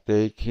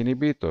reuptake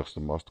inhibitors, the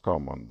most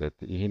common, that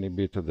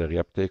inhibit the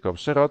reuptake of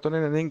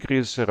serotonin and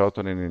increase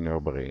serotonin in your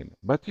brain.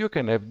 But you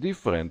can have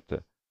different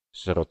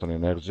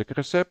serotoninergic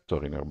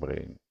receptor in your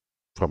brain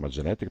from a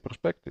genetic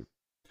perspective.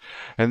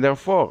 And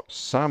therefore,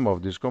 some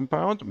of these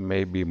compounds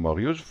may be more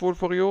useful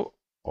for you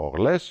or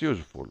less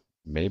useful.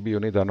 Maybe you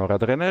need a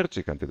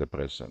noradrenergic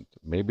antidepressant.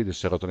 Maybe the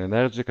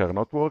serotoninergic are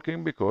not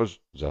working because,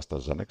 just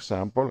as an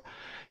example,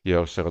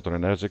 your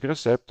serotoninergic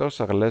receptors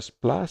are less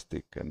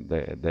plastic and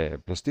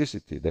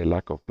they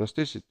lack of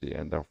plasticity,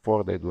 and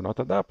therefore they do not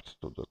adapt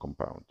to the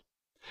compound.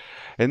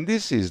 And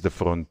this is the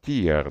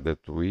frontier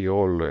that we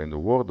all in the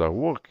world are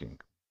working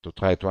to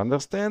try to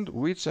understand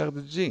which are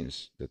the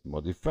genes that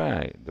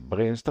modify the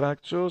brain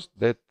structures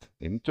that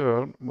in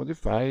turn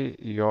modify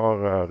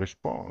your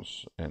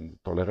response and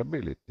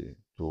tolerability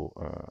to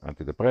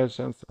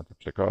antidepressants,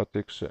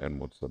 antipsychotics, and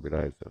mood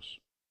stabilizers.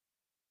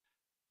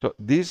 So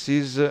this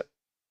is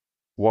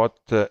what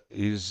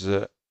is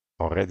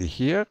already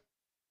here,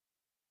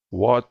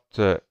 what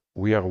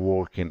we are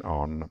working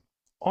on.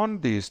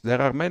 On this,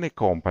 there are many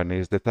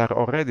companies that are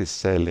already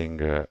selling.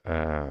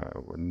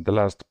 In the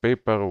last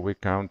paper, we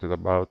counted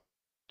about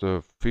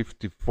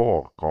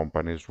 54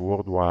 companies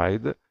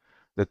worldwide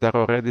that are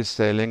already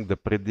selling the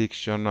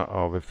prediction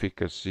of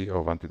efficacy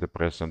of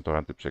antidepressant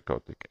or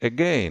antipsychotic.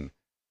 Again,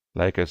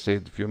 like I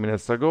said a few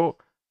minutes ago,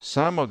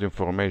 some of the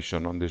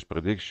information on this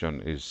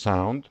prediction is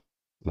sound,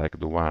 like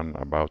the one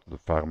about the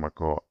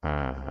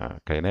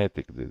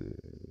pharmacokinetic, the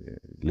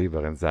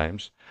liver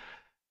enzymes.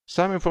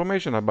 Some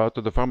information about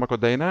the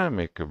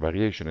pharmacodynamic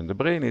variation in the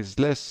brain is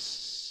less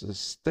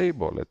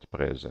stable at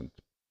present.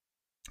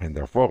 And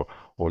therefore,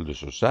 all the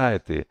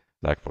society,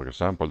 like for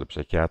example the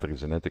Psychiatric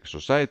Genetic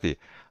Society,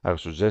 are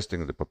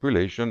suggesting the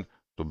population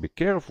to be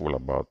careful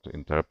about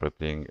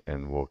interpreting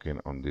and working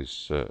on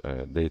this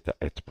data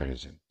at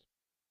present.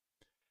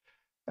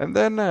 And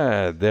then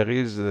there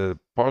is a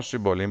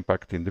possible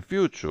impact in the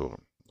future.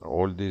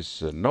 All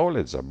this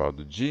knowledge about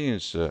the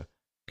genes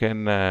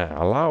can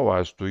allow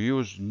us to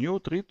use new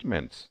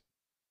treatments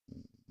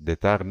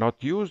that are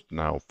not used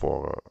now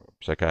for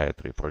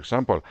psychiatry. For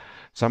example,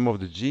 some of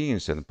the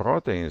genes and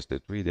proteins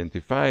that we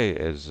identify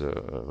as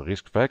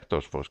risk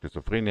factors for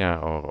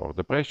schizophrenia or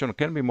depression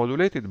can be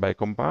modulated by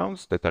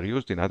compounds that are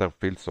used in other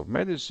fields of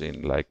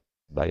medicine, like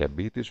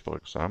diabetes, for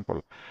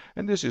example.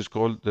 And this is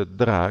called the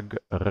drug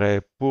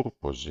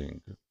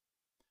repurposing.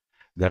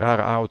 There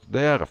are out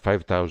there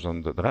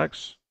 5,000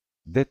 drugs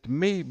that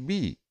may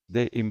be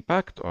they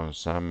impact on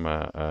some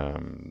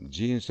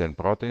genes and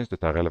proteins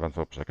that are relevant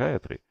for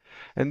psychiatry.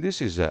 And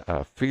this is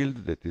a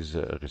field that is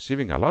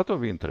receiving a lot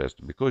of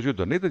interest because you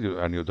don't need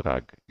a new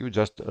drug. You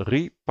just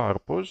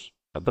repurpose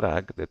a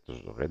drug that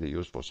is already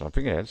used for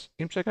something else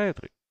in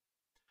psychiatry.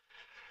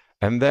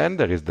 And then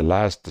there is the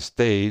last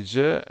stage,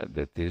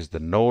 that is the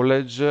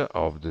knowledge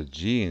of the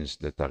genes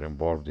that are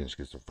involved in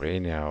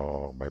schizophrenia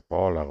or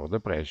bipolar or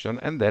depression,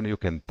 and then you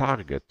can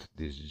target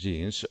these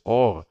genes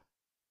or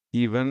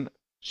even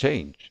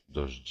change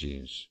those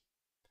genes.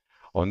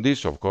 On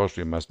this, of course,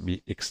 we must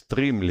be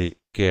extremely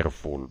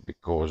careful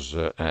because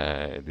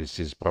this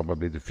is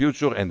probably the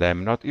future, and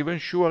I'm not even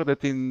sure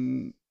that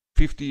in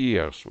 50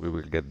 years we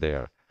will get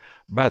there.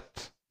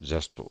 But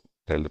just to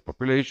tell the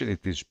population,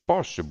 it is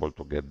possible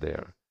to get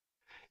there.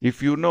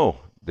 If you know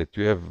that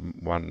you have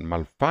one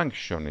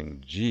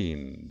malfunctioning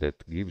gene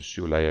that gives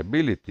you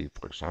liability,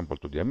 for example,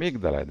 to the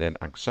amygdala, then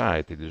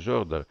anxiety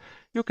disorder,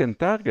 you can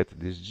target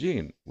this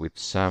gene with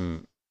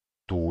some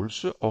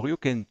tools, or you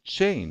can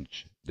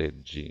change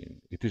that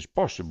gene. It is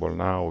possible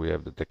now, we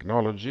have the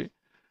technology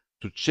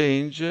to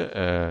change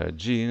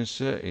genes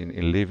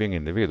in living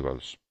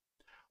individuals.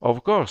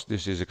 Of course,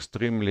 this is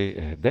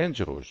extremely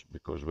dangerous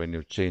because when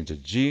you change a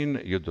gene,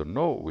 you don't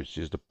know which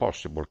is the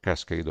possible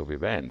cascade of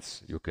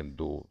events. You can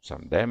do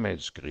some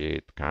damage,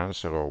 create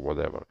cancer or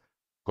whatever.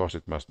 Of course,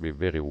 it must be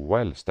very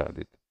well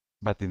studied.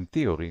 But in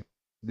theory,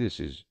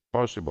 this is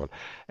possible.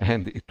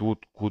 And it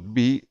could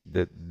be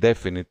the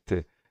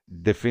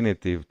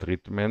definitive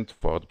treatment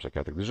for the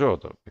psychiatric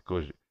disorder,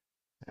 because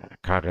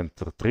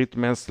current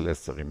treatments,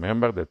 let's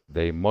remember that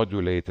they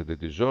modulate the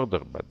disorder,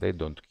 but they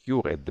don't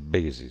cure at the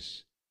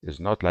basis. It's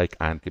not like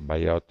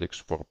antibiotics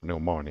for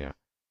pneumonia.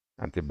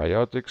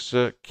 Antibiotics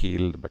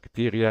kill the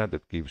bacteria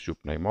that gives you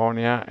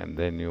pneumonia, and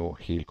then you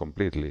heal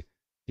completely.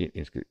 In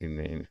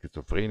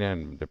schizophrenia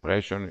and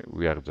depression,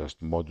 we are just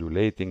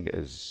modulating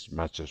as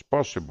much as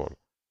possible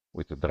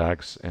with the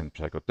drugs and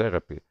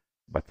psychotherapy.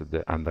 But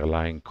the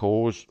underlying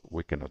cause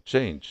we cannot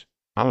change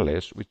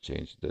unless we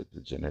change the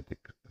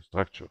genetic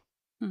structure.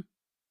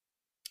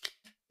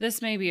 This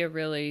may be a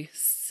really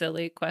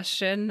silly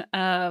question, but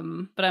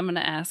I'm going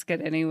to ask it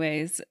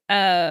anyways.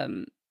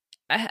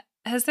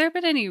 Has there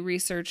been any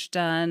research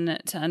done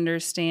to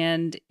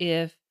understand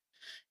if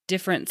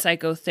different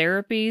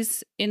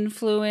psychotherapies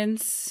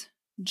influence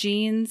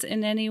genes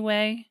in any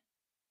way?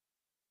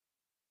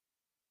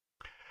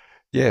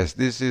 Yes,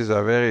 this is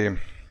a very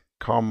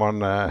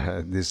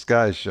common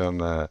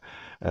discussion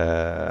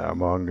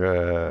among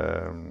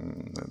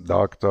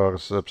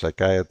doctors,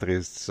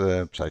 psychiatrists,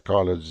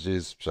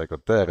 psychologists,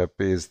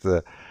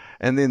 psychotherapists.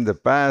 And in the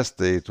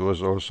past, it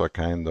was also a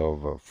kind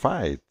of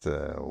fight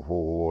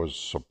who was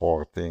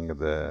supporting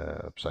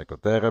the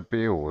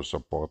psychotherapy, who was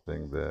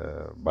supporting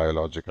the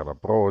biological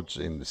approach.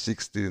 In the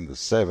 60s, in the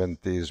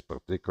 70s,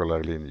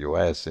 particularly in the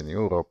US and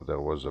Europe, there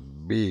was a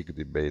big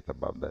debate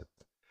about that.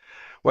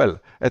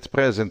 Well, at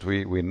present,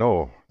 we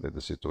know that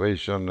the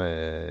situation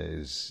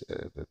is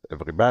that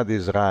everybody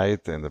is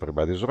right and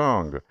everybody is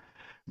wrong,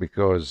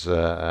 because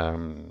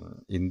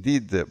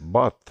indeed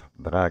both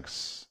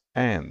drugs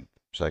and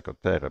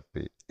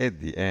psychotherapy at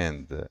the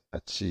end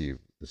achieve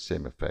the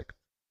same effect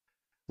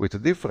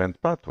with different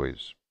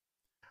pathways.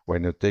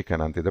 When you take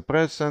an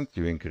antidepressant,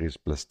 you increase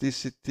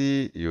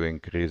plasticity, you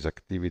increase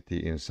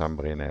activity in some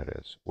brain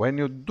areas. When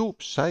you do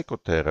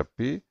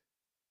psychotherapy,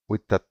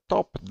 with a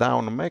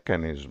top-down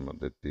mechanism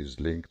that is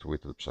linked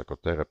with the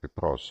psychotherapy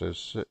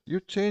process,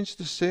 you change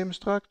the same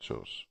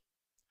structures.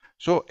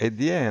 So at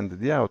the end,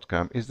 the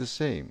outcome is the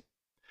same.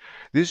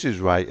 This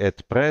is why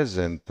at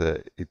present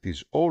it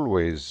is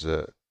always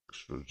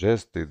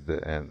suggested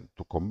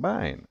to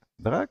combine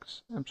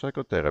drugs and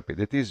psychotherapy.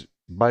 That is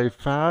by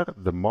far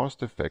the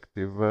most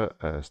effective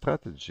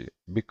strategy,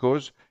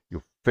 because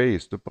You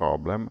face the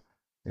problem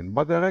in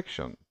both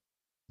direction,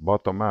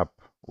 bottom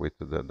up with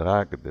the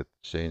drug that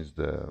changes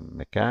the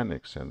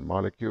mechanics and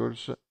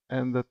molecules,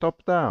 and the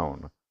top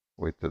down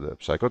with the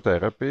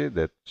psychotherapy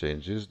that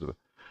changes the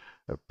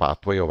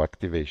pathway of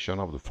activation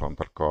of the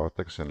frontal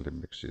cortex and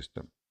limbic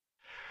system.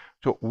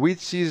 So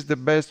which is the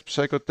best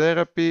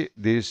psychotherapy?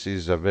 This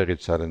is a very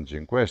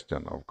challenging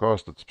question. Of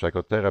course, the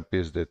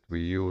psychotherapies that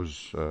we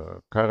use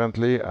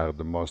currently are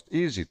the most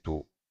easy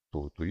to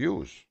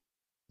use.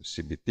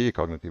 CBT,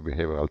 cognitive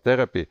behavioral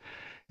therapy,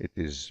 it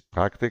is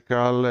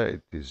practical,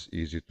 it is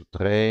easy to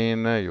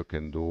train, you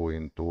can do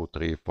in 2,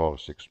 3, 4,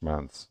 6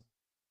 months.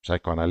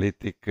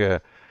 Psychoanalytic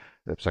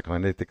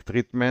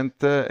treatment,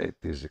 it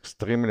is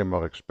extremely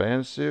more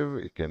expensive.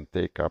 It can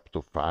take up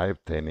to 5,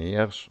 10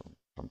 years,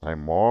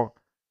 sometimes more,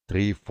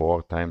 3,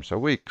 4 times a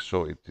week.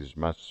 So it is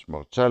much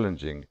more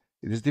challenging.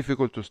 It is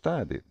difficult to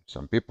study.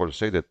 Some people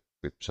say that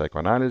with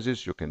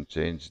psychoanalysis you can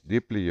change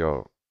deeply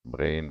your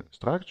brain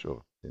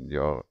structure and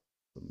your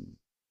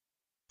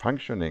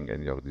functioning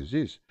and your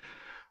disease.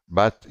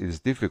 But it's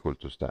difficult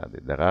to study.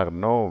 There are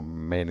no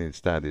many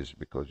studies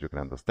because you can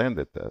understand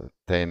that a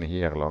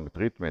 10-year-long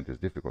treatment is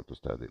difficult to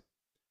study.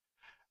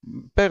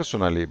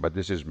 Personally, but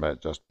this is my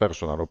just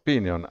personal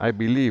opinion, I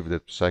believe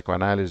that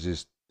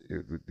psychoanalysis,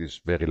 this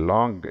very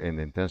long and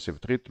intensive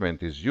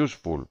treatment, is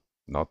useful,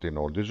 not in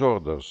all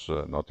disorders,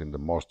 not in the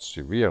most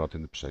severe, not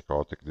in the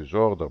psychotic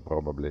disorder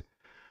probably,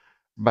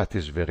 but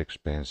is very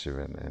expensive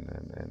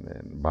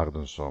and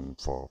burdensome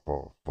for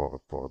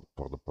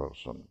the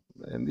person.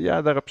 And the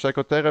other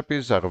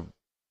psychotherapies are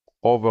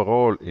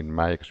overall, in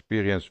my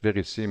experience,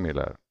 very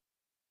similar.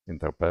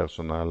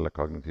 Interpersonal,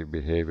 cognitive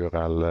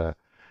behavioral,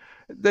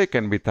 they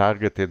can be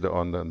targeted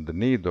on the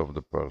need of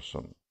the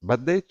person,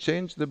 but they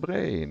change the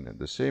brain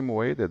the same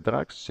way that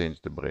drugs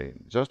change the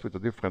brain, just with a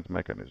different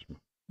mechanism.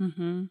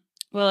 Mm-hmm.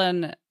 Well,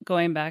 and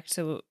going back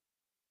to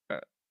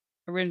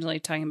originally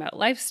talking about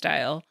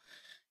lifestyle,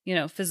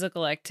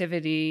 physical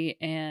activity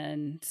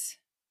and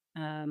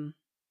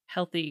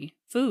healthy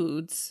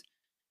foods,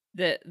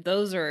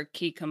 those are a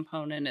key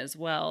component as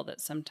well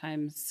that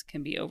sometimes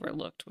can be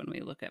overlooked when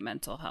we look at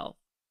mental health.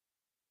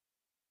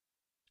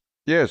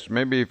 Yes,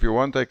 maybe if you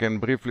want, I can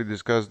briefly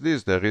discuss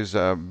this. There is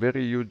a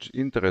very huge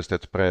interest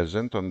at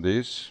present on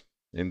this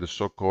in the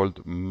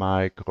so-called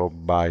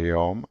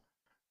microbiome,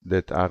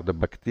 that are the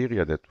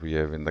bacteria that we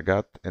have in the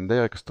gut, and they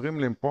are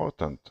extremely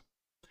important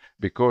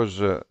because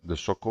the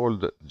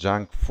so-called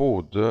junk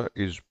food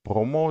is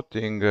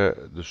promoting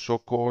the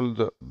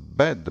so-called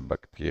bad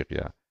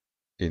bacteria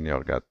in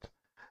your gut.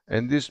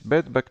 And these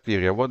bad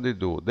bacteria, what they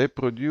do? They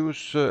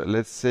produce,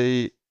 let's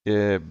say,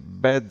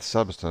 bad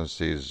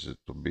substances,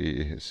 to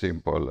be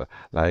simple,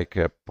 like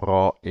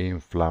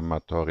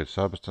pro-inflammatory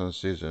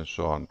substances and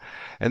so on.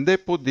 And they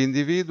put the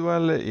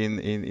individual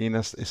in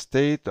a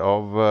state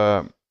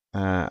of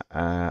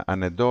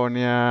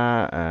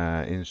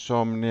anhedonia,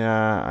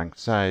 insomnia,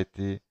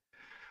 anxiety.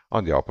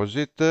 On the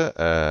opposite,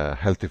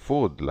 healthy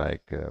food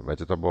like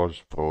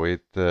vegetables,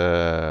 fruit,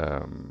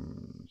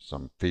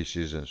 some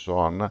fishes and so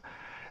on,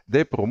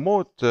 they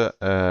promote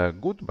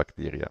good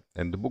bacteria,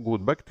 and the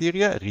good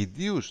bacteria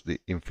reduce the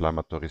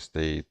inflammatory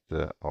state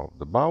of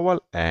the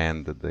bowel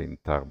and the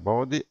entire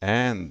body,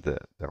 and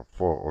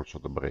therefore also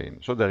the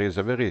brain. So there is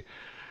a very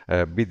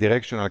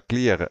bidirectional,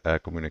 clear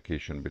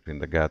communication between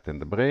the gut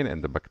and the brain,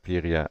 and the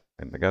bacteria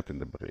and the gut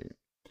and the brain.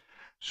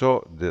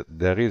 So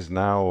there is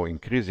now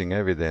increasing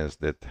evidence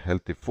that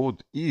healthy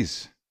food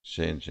is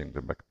changing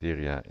the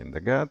bacteria in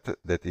the gut,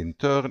 that in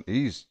turn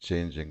is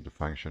changing the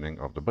functioning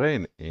of the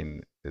brain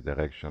in the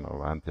direction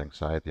of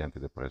anti-anxiety,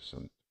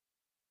 antidepressant.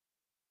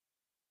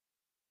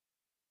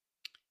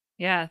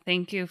 Yeah,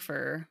 thank you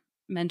for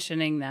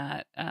mentioning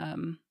that.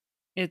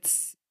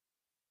 It's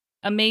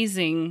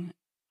amazing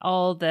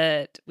all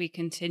that we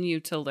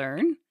continue to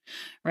learn,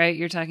 right?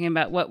 You're talking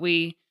about what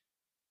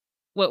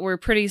we're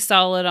pretty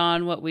solid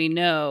on, what we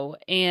know,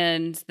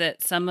 and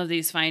that some of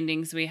these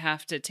findings we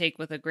have to take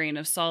with a grain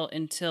of salt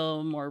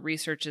until more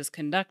research is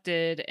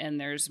conducted and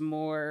there's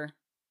more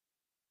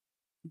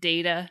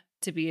data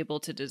to be able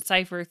to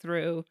decipher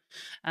through.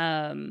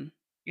 I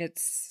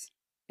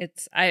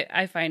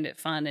find it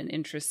fun and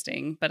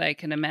interesting, but I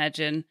can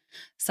imagine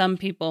some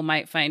people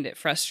might find it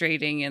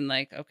frustrating and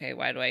like, okay,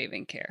 why do I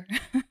even care?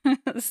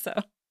 So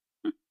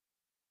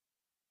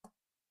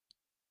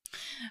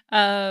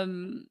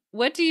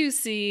what do you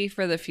see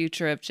for the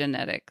future of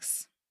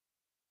genetics?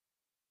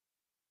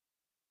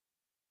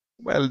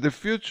 Well, the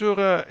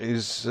future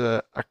is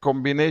a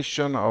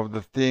combination of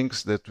the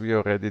things that we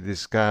already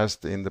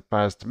discussed in the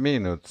past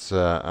minutes.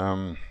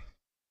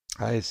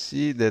 I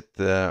see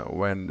that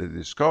when the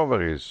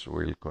discoveries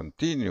will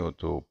continue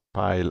to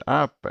pile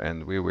up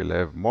and we will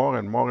have more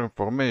and more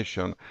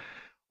information,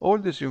 all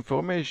this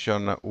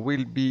information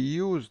will be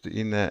used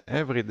in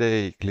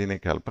everyday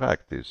clinical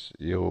practice.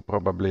 You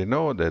probably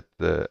know that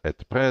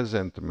at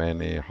present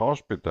many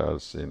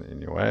hospitals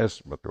in US,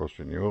 but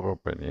also in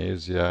Europe and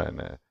Asia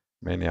and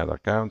many other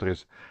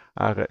countries,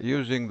 are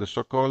using the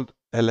so-called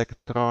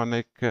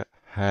electronic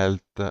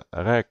health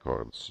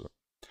records.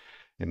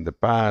 In the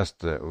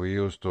past, we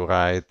used to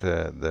write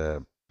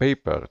the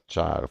paper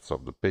charts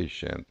of the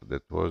patient.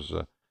 That was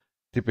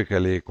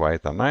typically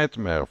quite a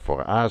nightmare for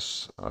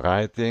us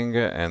writing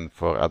and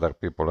for other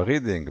people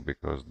reading,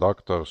 because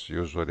doctors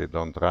usually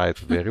don't write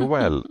very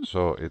well.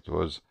 So it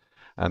was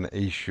an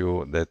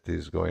issue that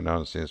is going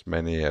on since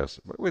many years.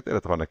 But with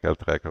electronic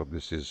health record,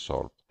 this is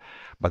solved.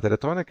 But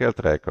electronic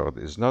health record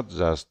is not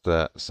just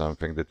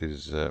something that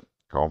is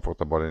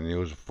comfortable and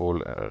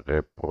useful,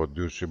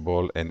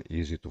 reproducible and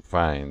easy to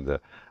find,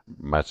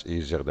 much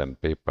easier than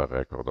paper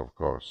record, of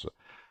course,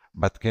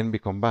 but can be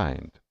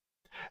combined.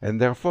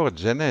 And therefore,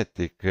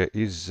 genetic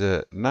is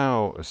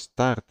now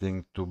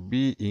starting to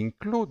be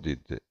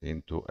included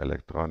into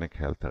electronic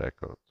health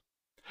record.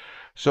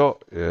 So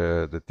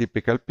the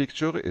typical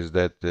picture is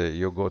that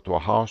you go to a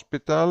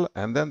hospital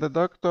and then the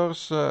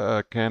doctors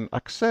can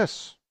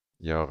access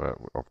your,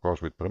 of course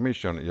with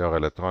permission, your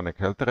electronic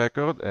health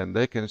record, and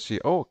they can see,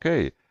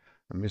 okay,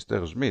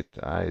 Mr. Smith,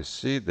 I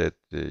see that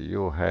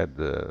you had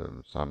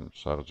some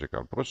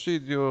surgical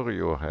procedure,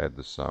 you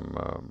had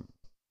some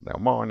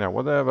pneumonia,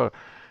 whatever,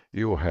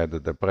 you had a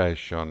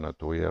depression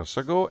 2 years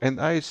ago, and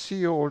I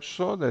see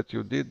also that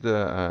you did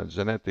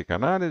genetic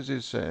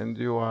analysis and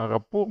you are a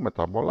poor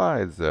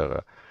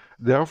metabolizer.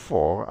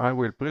 Therefore, I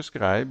will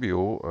prescribe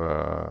you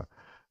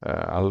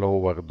a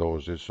lower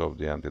doses of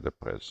the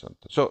antidepressant.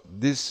 So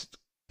this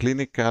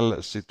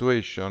clinical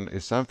situation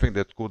is something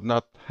that could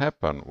not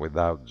happen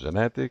without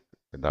genetic,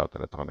 without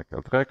electronic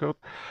health record,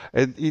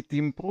 and it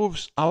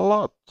improves a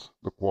lot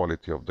the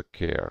quality of the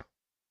care,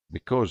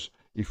 because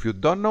if you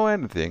don't know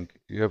anything,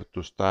 you have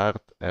to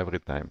start every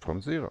time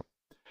from zero.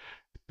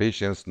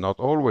 Patients not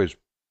always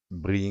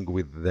bring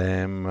with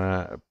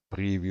them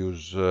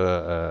previous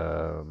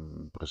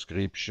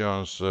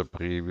prescriptions,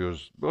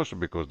 also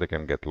because they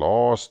can get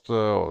lost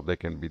or they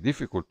can be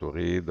difficult to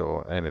read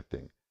or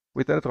anything.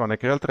 With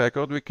electronic health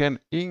record, we can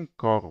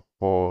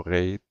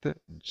incorporate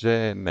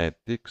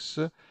genetics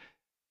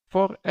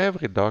for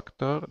every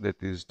doctor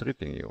that is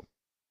treating you.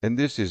 And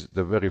this is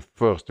the very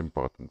first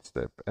important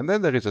step. And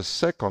then there is a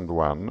second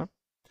one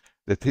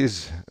that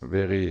is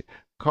very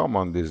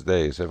common these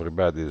days.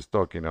 Everybody is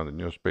talking on the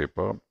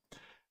newspaper.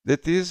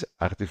 That is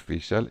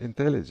artificial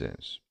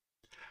intelligence.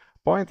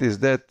 Point is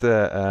that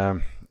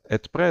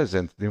at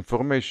present the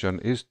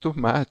information is too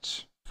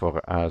much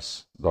for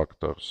us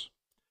doctors.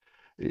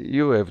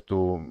 You have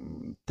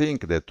to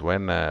think that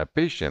when a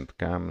patient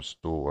comes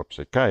to a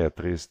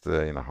psychiatrist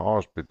in a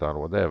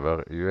hospital,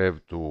 whatever, you have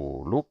to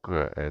look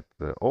at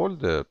all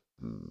the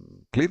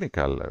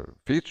clinical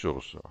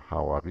features.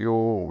 How are you?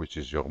 Which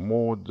is your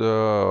mood?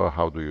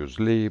 How do you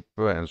sleep?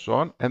 And so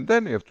on. And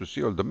then you have to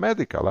see all the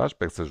medical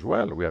aspects as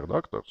well. We are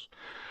doctors.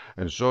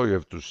 And so you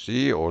have to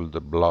see all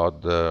the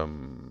blood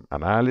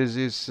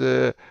analysis,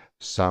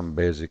 some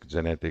basic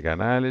genetic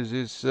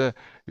analysis.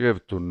 You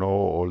have to know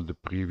all the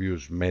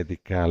previous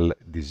medical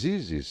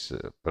diseases.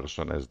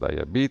 Person has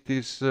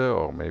diabetes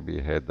or maybe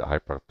had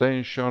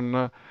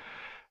hypertension.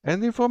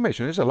 And the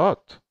information is a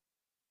lot.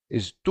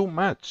 It's too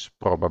much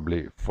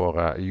probably for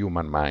a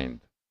human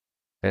mind.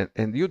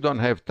 And you don't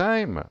have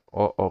time,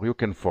 or you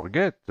can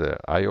forget.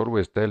 I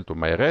always tell to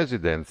my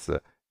residents,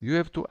 you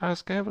have to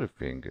ask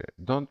everything.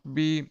 Don't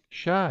be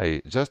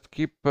shy. Just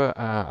keep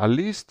a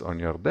list on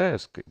your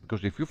desk,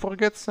 because if you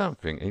forget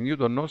something and you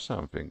don't know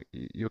something,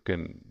 you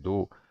can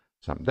do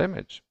some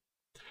damage.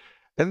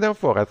 And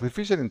therefore,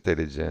 artificial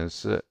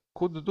intelligence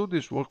could do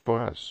this work for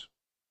us.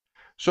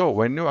 So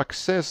when you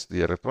access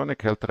the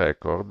electronic health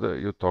record,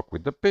 you talk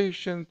with the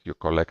patient, you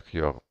collect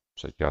your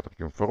psychiatric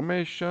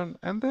information,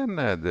 and then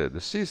the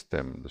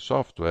system, the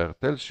software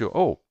tells you,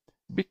 oh,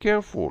 be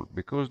careful,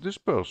 because this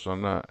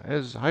person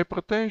has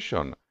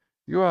hypertension.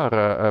 You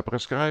are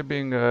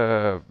prescribing,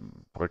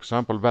 for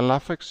example,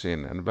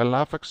 venlafaxine, and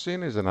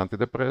venlafaxine is an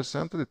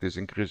antidepressant that is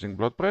increasing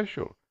blood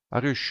pressure.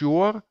 Are you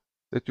sure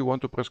that you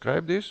want to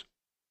prescribe this?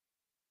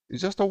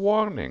 It's just a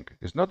warning.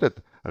 It's not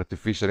that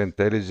artificial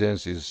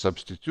intelligence is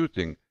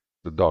substituting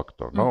the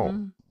doctor.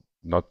 No,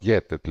 not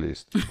yet at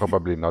least.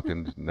 Probably not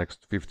in the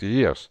next 50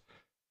 years.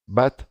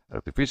 But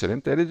artificial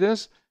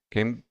intelligence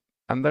can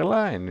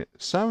underline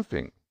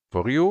something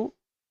for you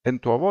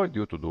and to avoid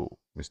you to do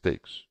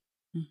mistakes.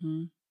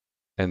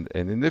 And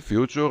in the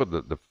future,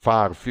 the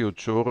far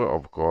future,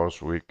 of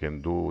course, we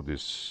can do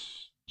this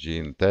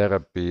gene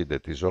therapy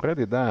that is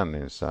already done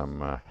in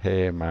some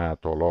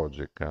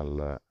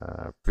hematological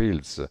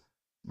fields,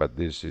 but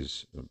this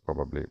is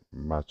probably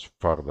much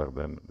further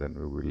than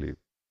we will live.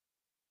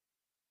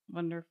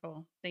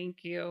 Wonderful.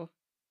 Thank you.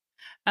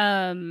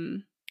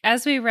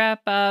 As we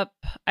wrap up,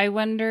 I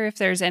wonder if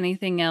there's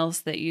anything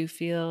else that you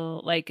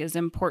feel like is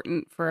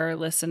important for our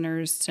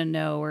listeners to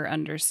know or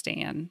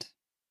understand.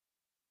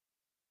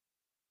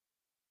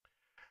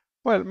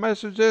 Well, my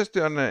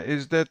suggestion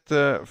is that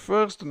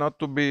first, not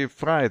to be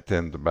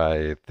frightened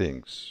by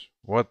things.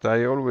 What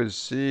I always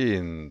see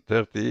in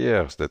 30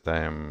 years that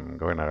I'm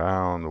going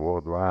around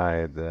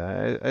worldwide,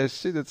 I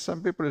see that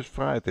some people is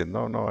frightened.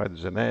 No,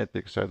 it's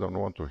genetics. I don't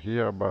want to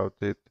hear about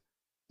it.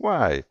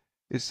 Why?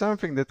 It's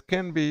something that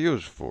can be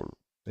useful.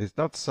 It's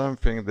not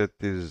something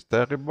that is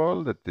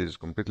terrible, that is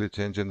completely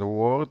changing the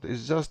world.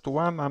 It's just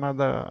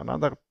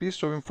another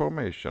piece of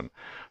information.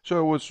 So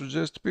I would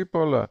suggest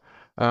people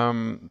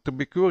to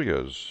be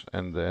curious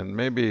and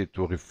maybe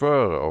to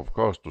refer, of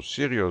course, to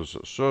serious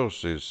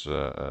sources,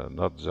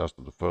 not just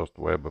to the first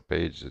web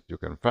page that you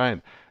can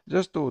find,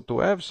 just to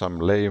have some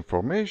lay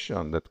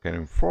information that can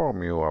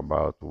inform you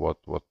about what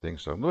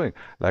things are doing,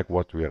 like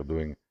what we are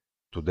doing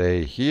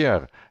today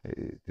here.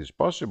 It is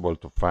possible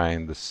to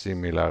find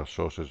similar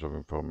sources of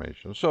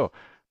information. So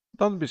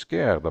don't be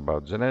scared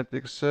about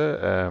genetics.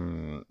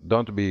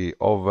 Don't be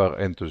over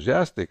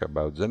enthusiastic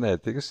about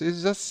genetics.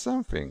 It's just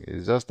something.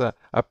 It's just a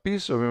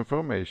piece of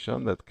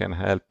information that can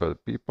help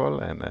people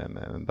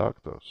and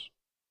doctors.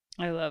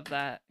 I love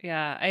that.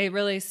 Yeah, I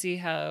really see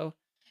how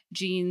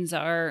genes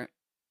are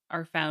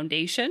our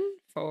foundation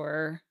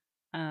for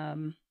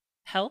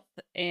health,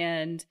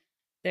 and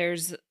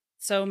there's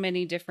so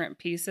many different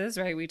pieces,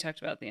 right? We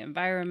talked about the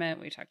environment,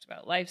 we talked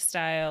about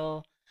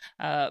lifestyle,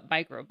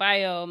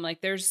 microbiome. Like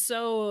there's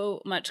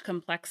so much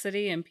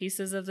complexity and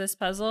pieces of this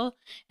puzzle,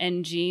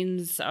 and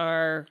genes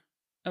are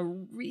a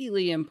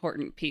really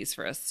important piece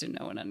for us to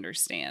know and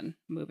understand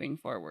moving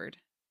forward,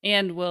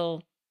 and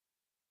will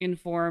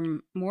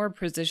inform more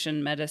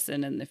precision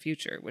medicine in the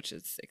future, which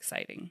is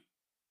exciting.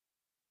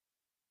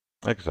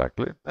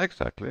 Exactly.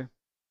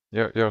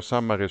 Your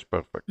summary is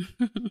perfect.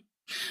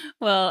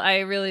 Well, I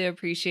really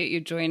appreciate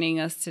you joining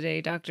us today,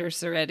 Dr.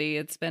 Serretti.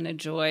 It's been a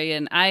joy,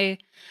 and I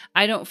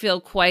don't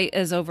feel quite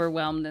as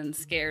overwhelmed and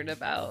scared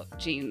about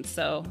genes,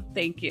 so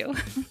thank you.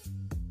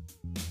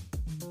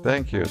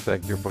 Thank you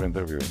for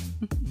interviewing.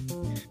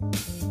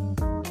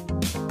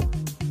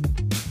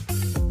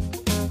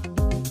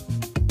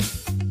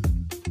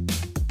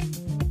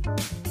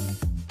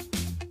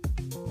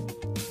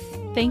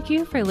 Thank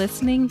you for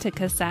listening to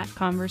CASAT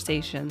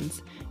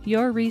Conversations,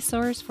 your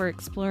resource for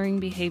exploring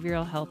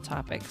behavioral health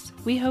topics.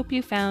 We hope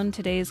you found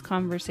today's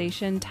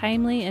conversation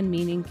timely and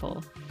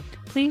meaningful.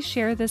 Please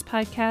share this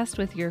podcast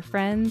with your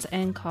friends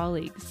and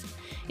colleagues.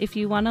 If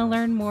you want to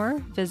learn more,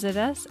 visit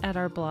us at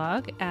our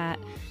blog at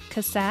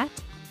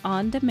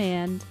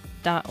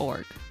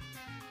CASATondemand.org.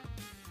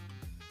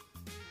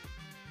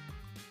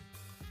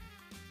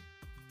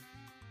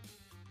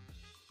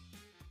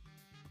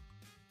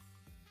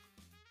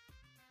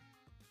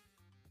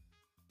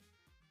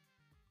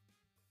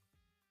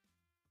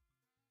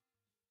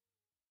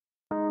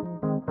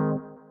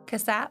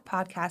 CASAT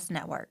Podcast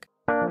Network.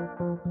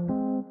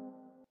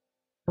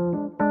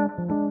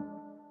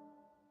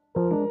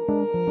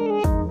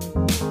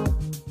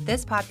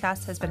 This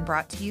podcast has been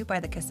brought to you by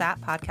the CASAT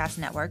Podcast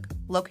Network,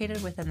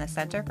 located within the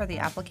Center for the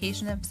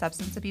Application of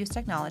Substance Abuse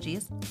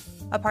Technologies,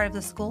 a part of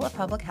the School of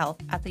Public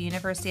Health at the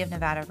University of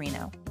Nevada,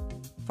 Reno.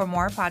 For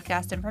more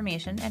podcast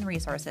information and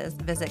resources,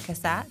 visit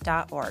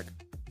CASAT.org.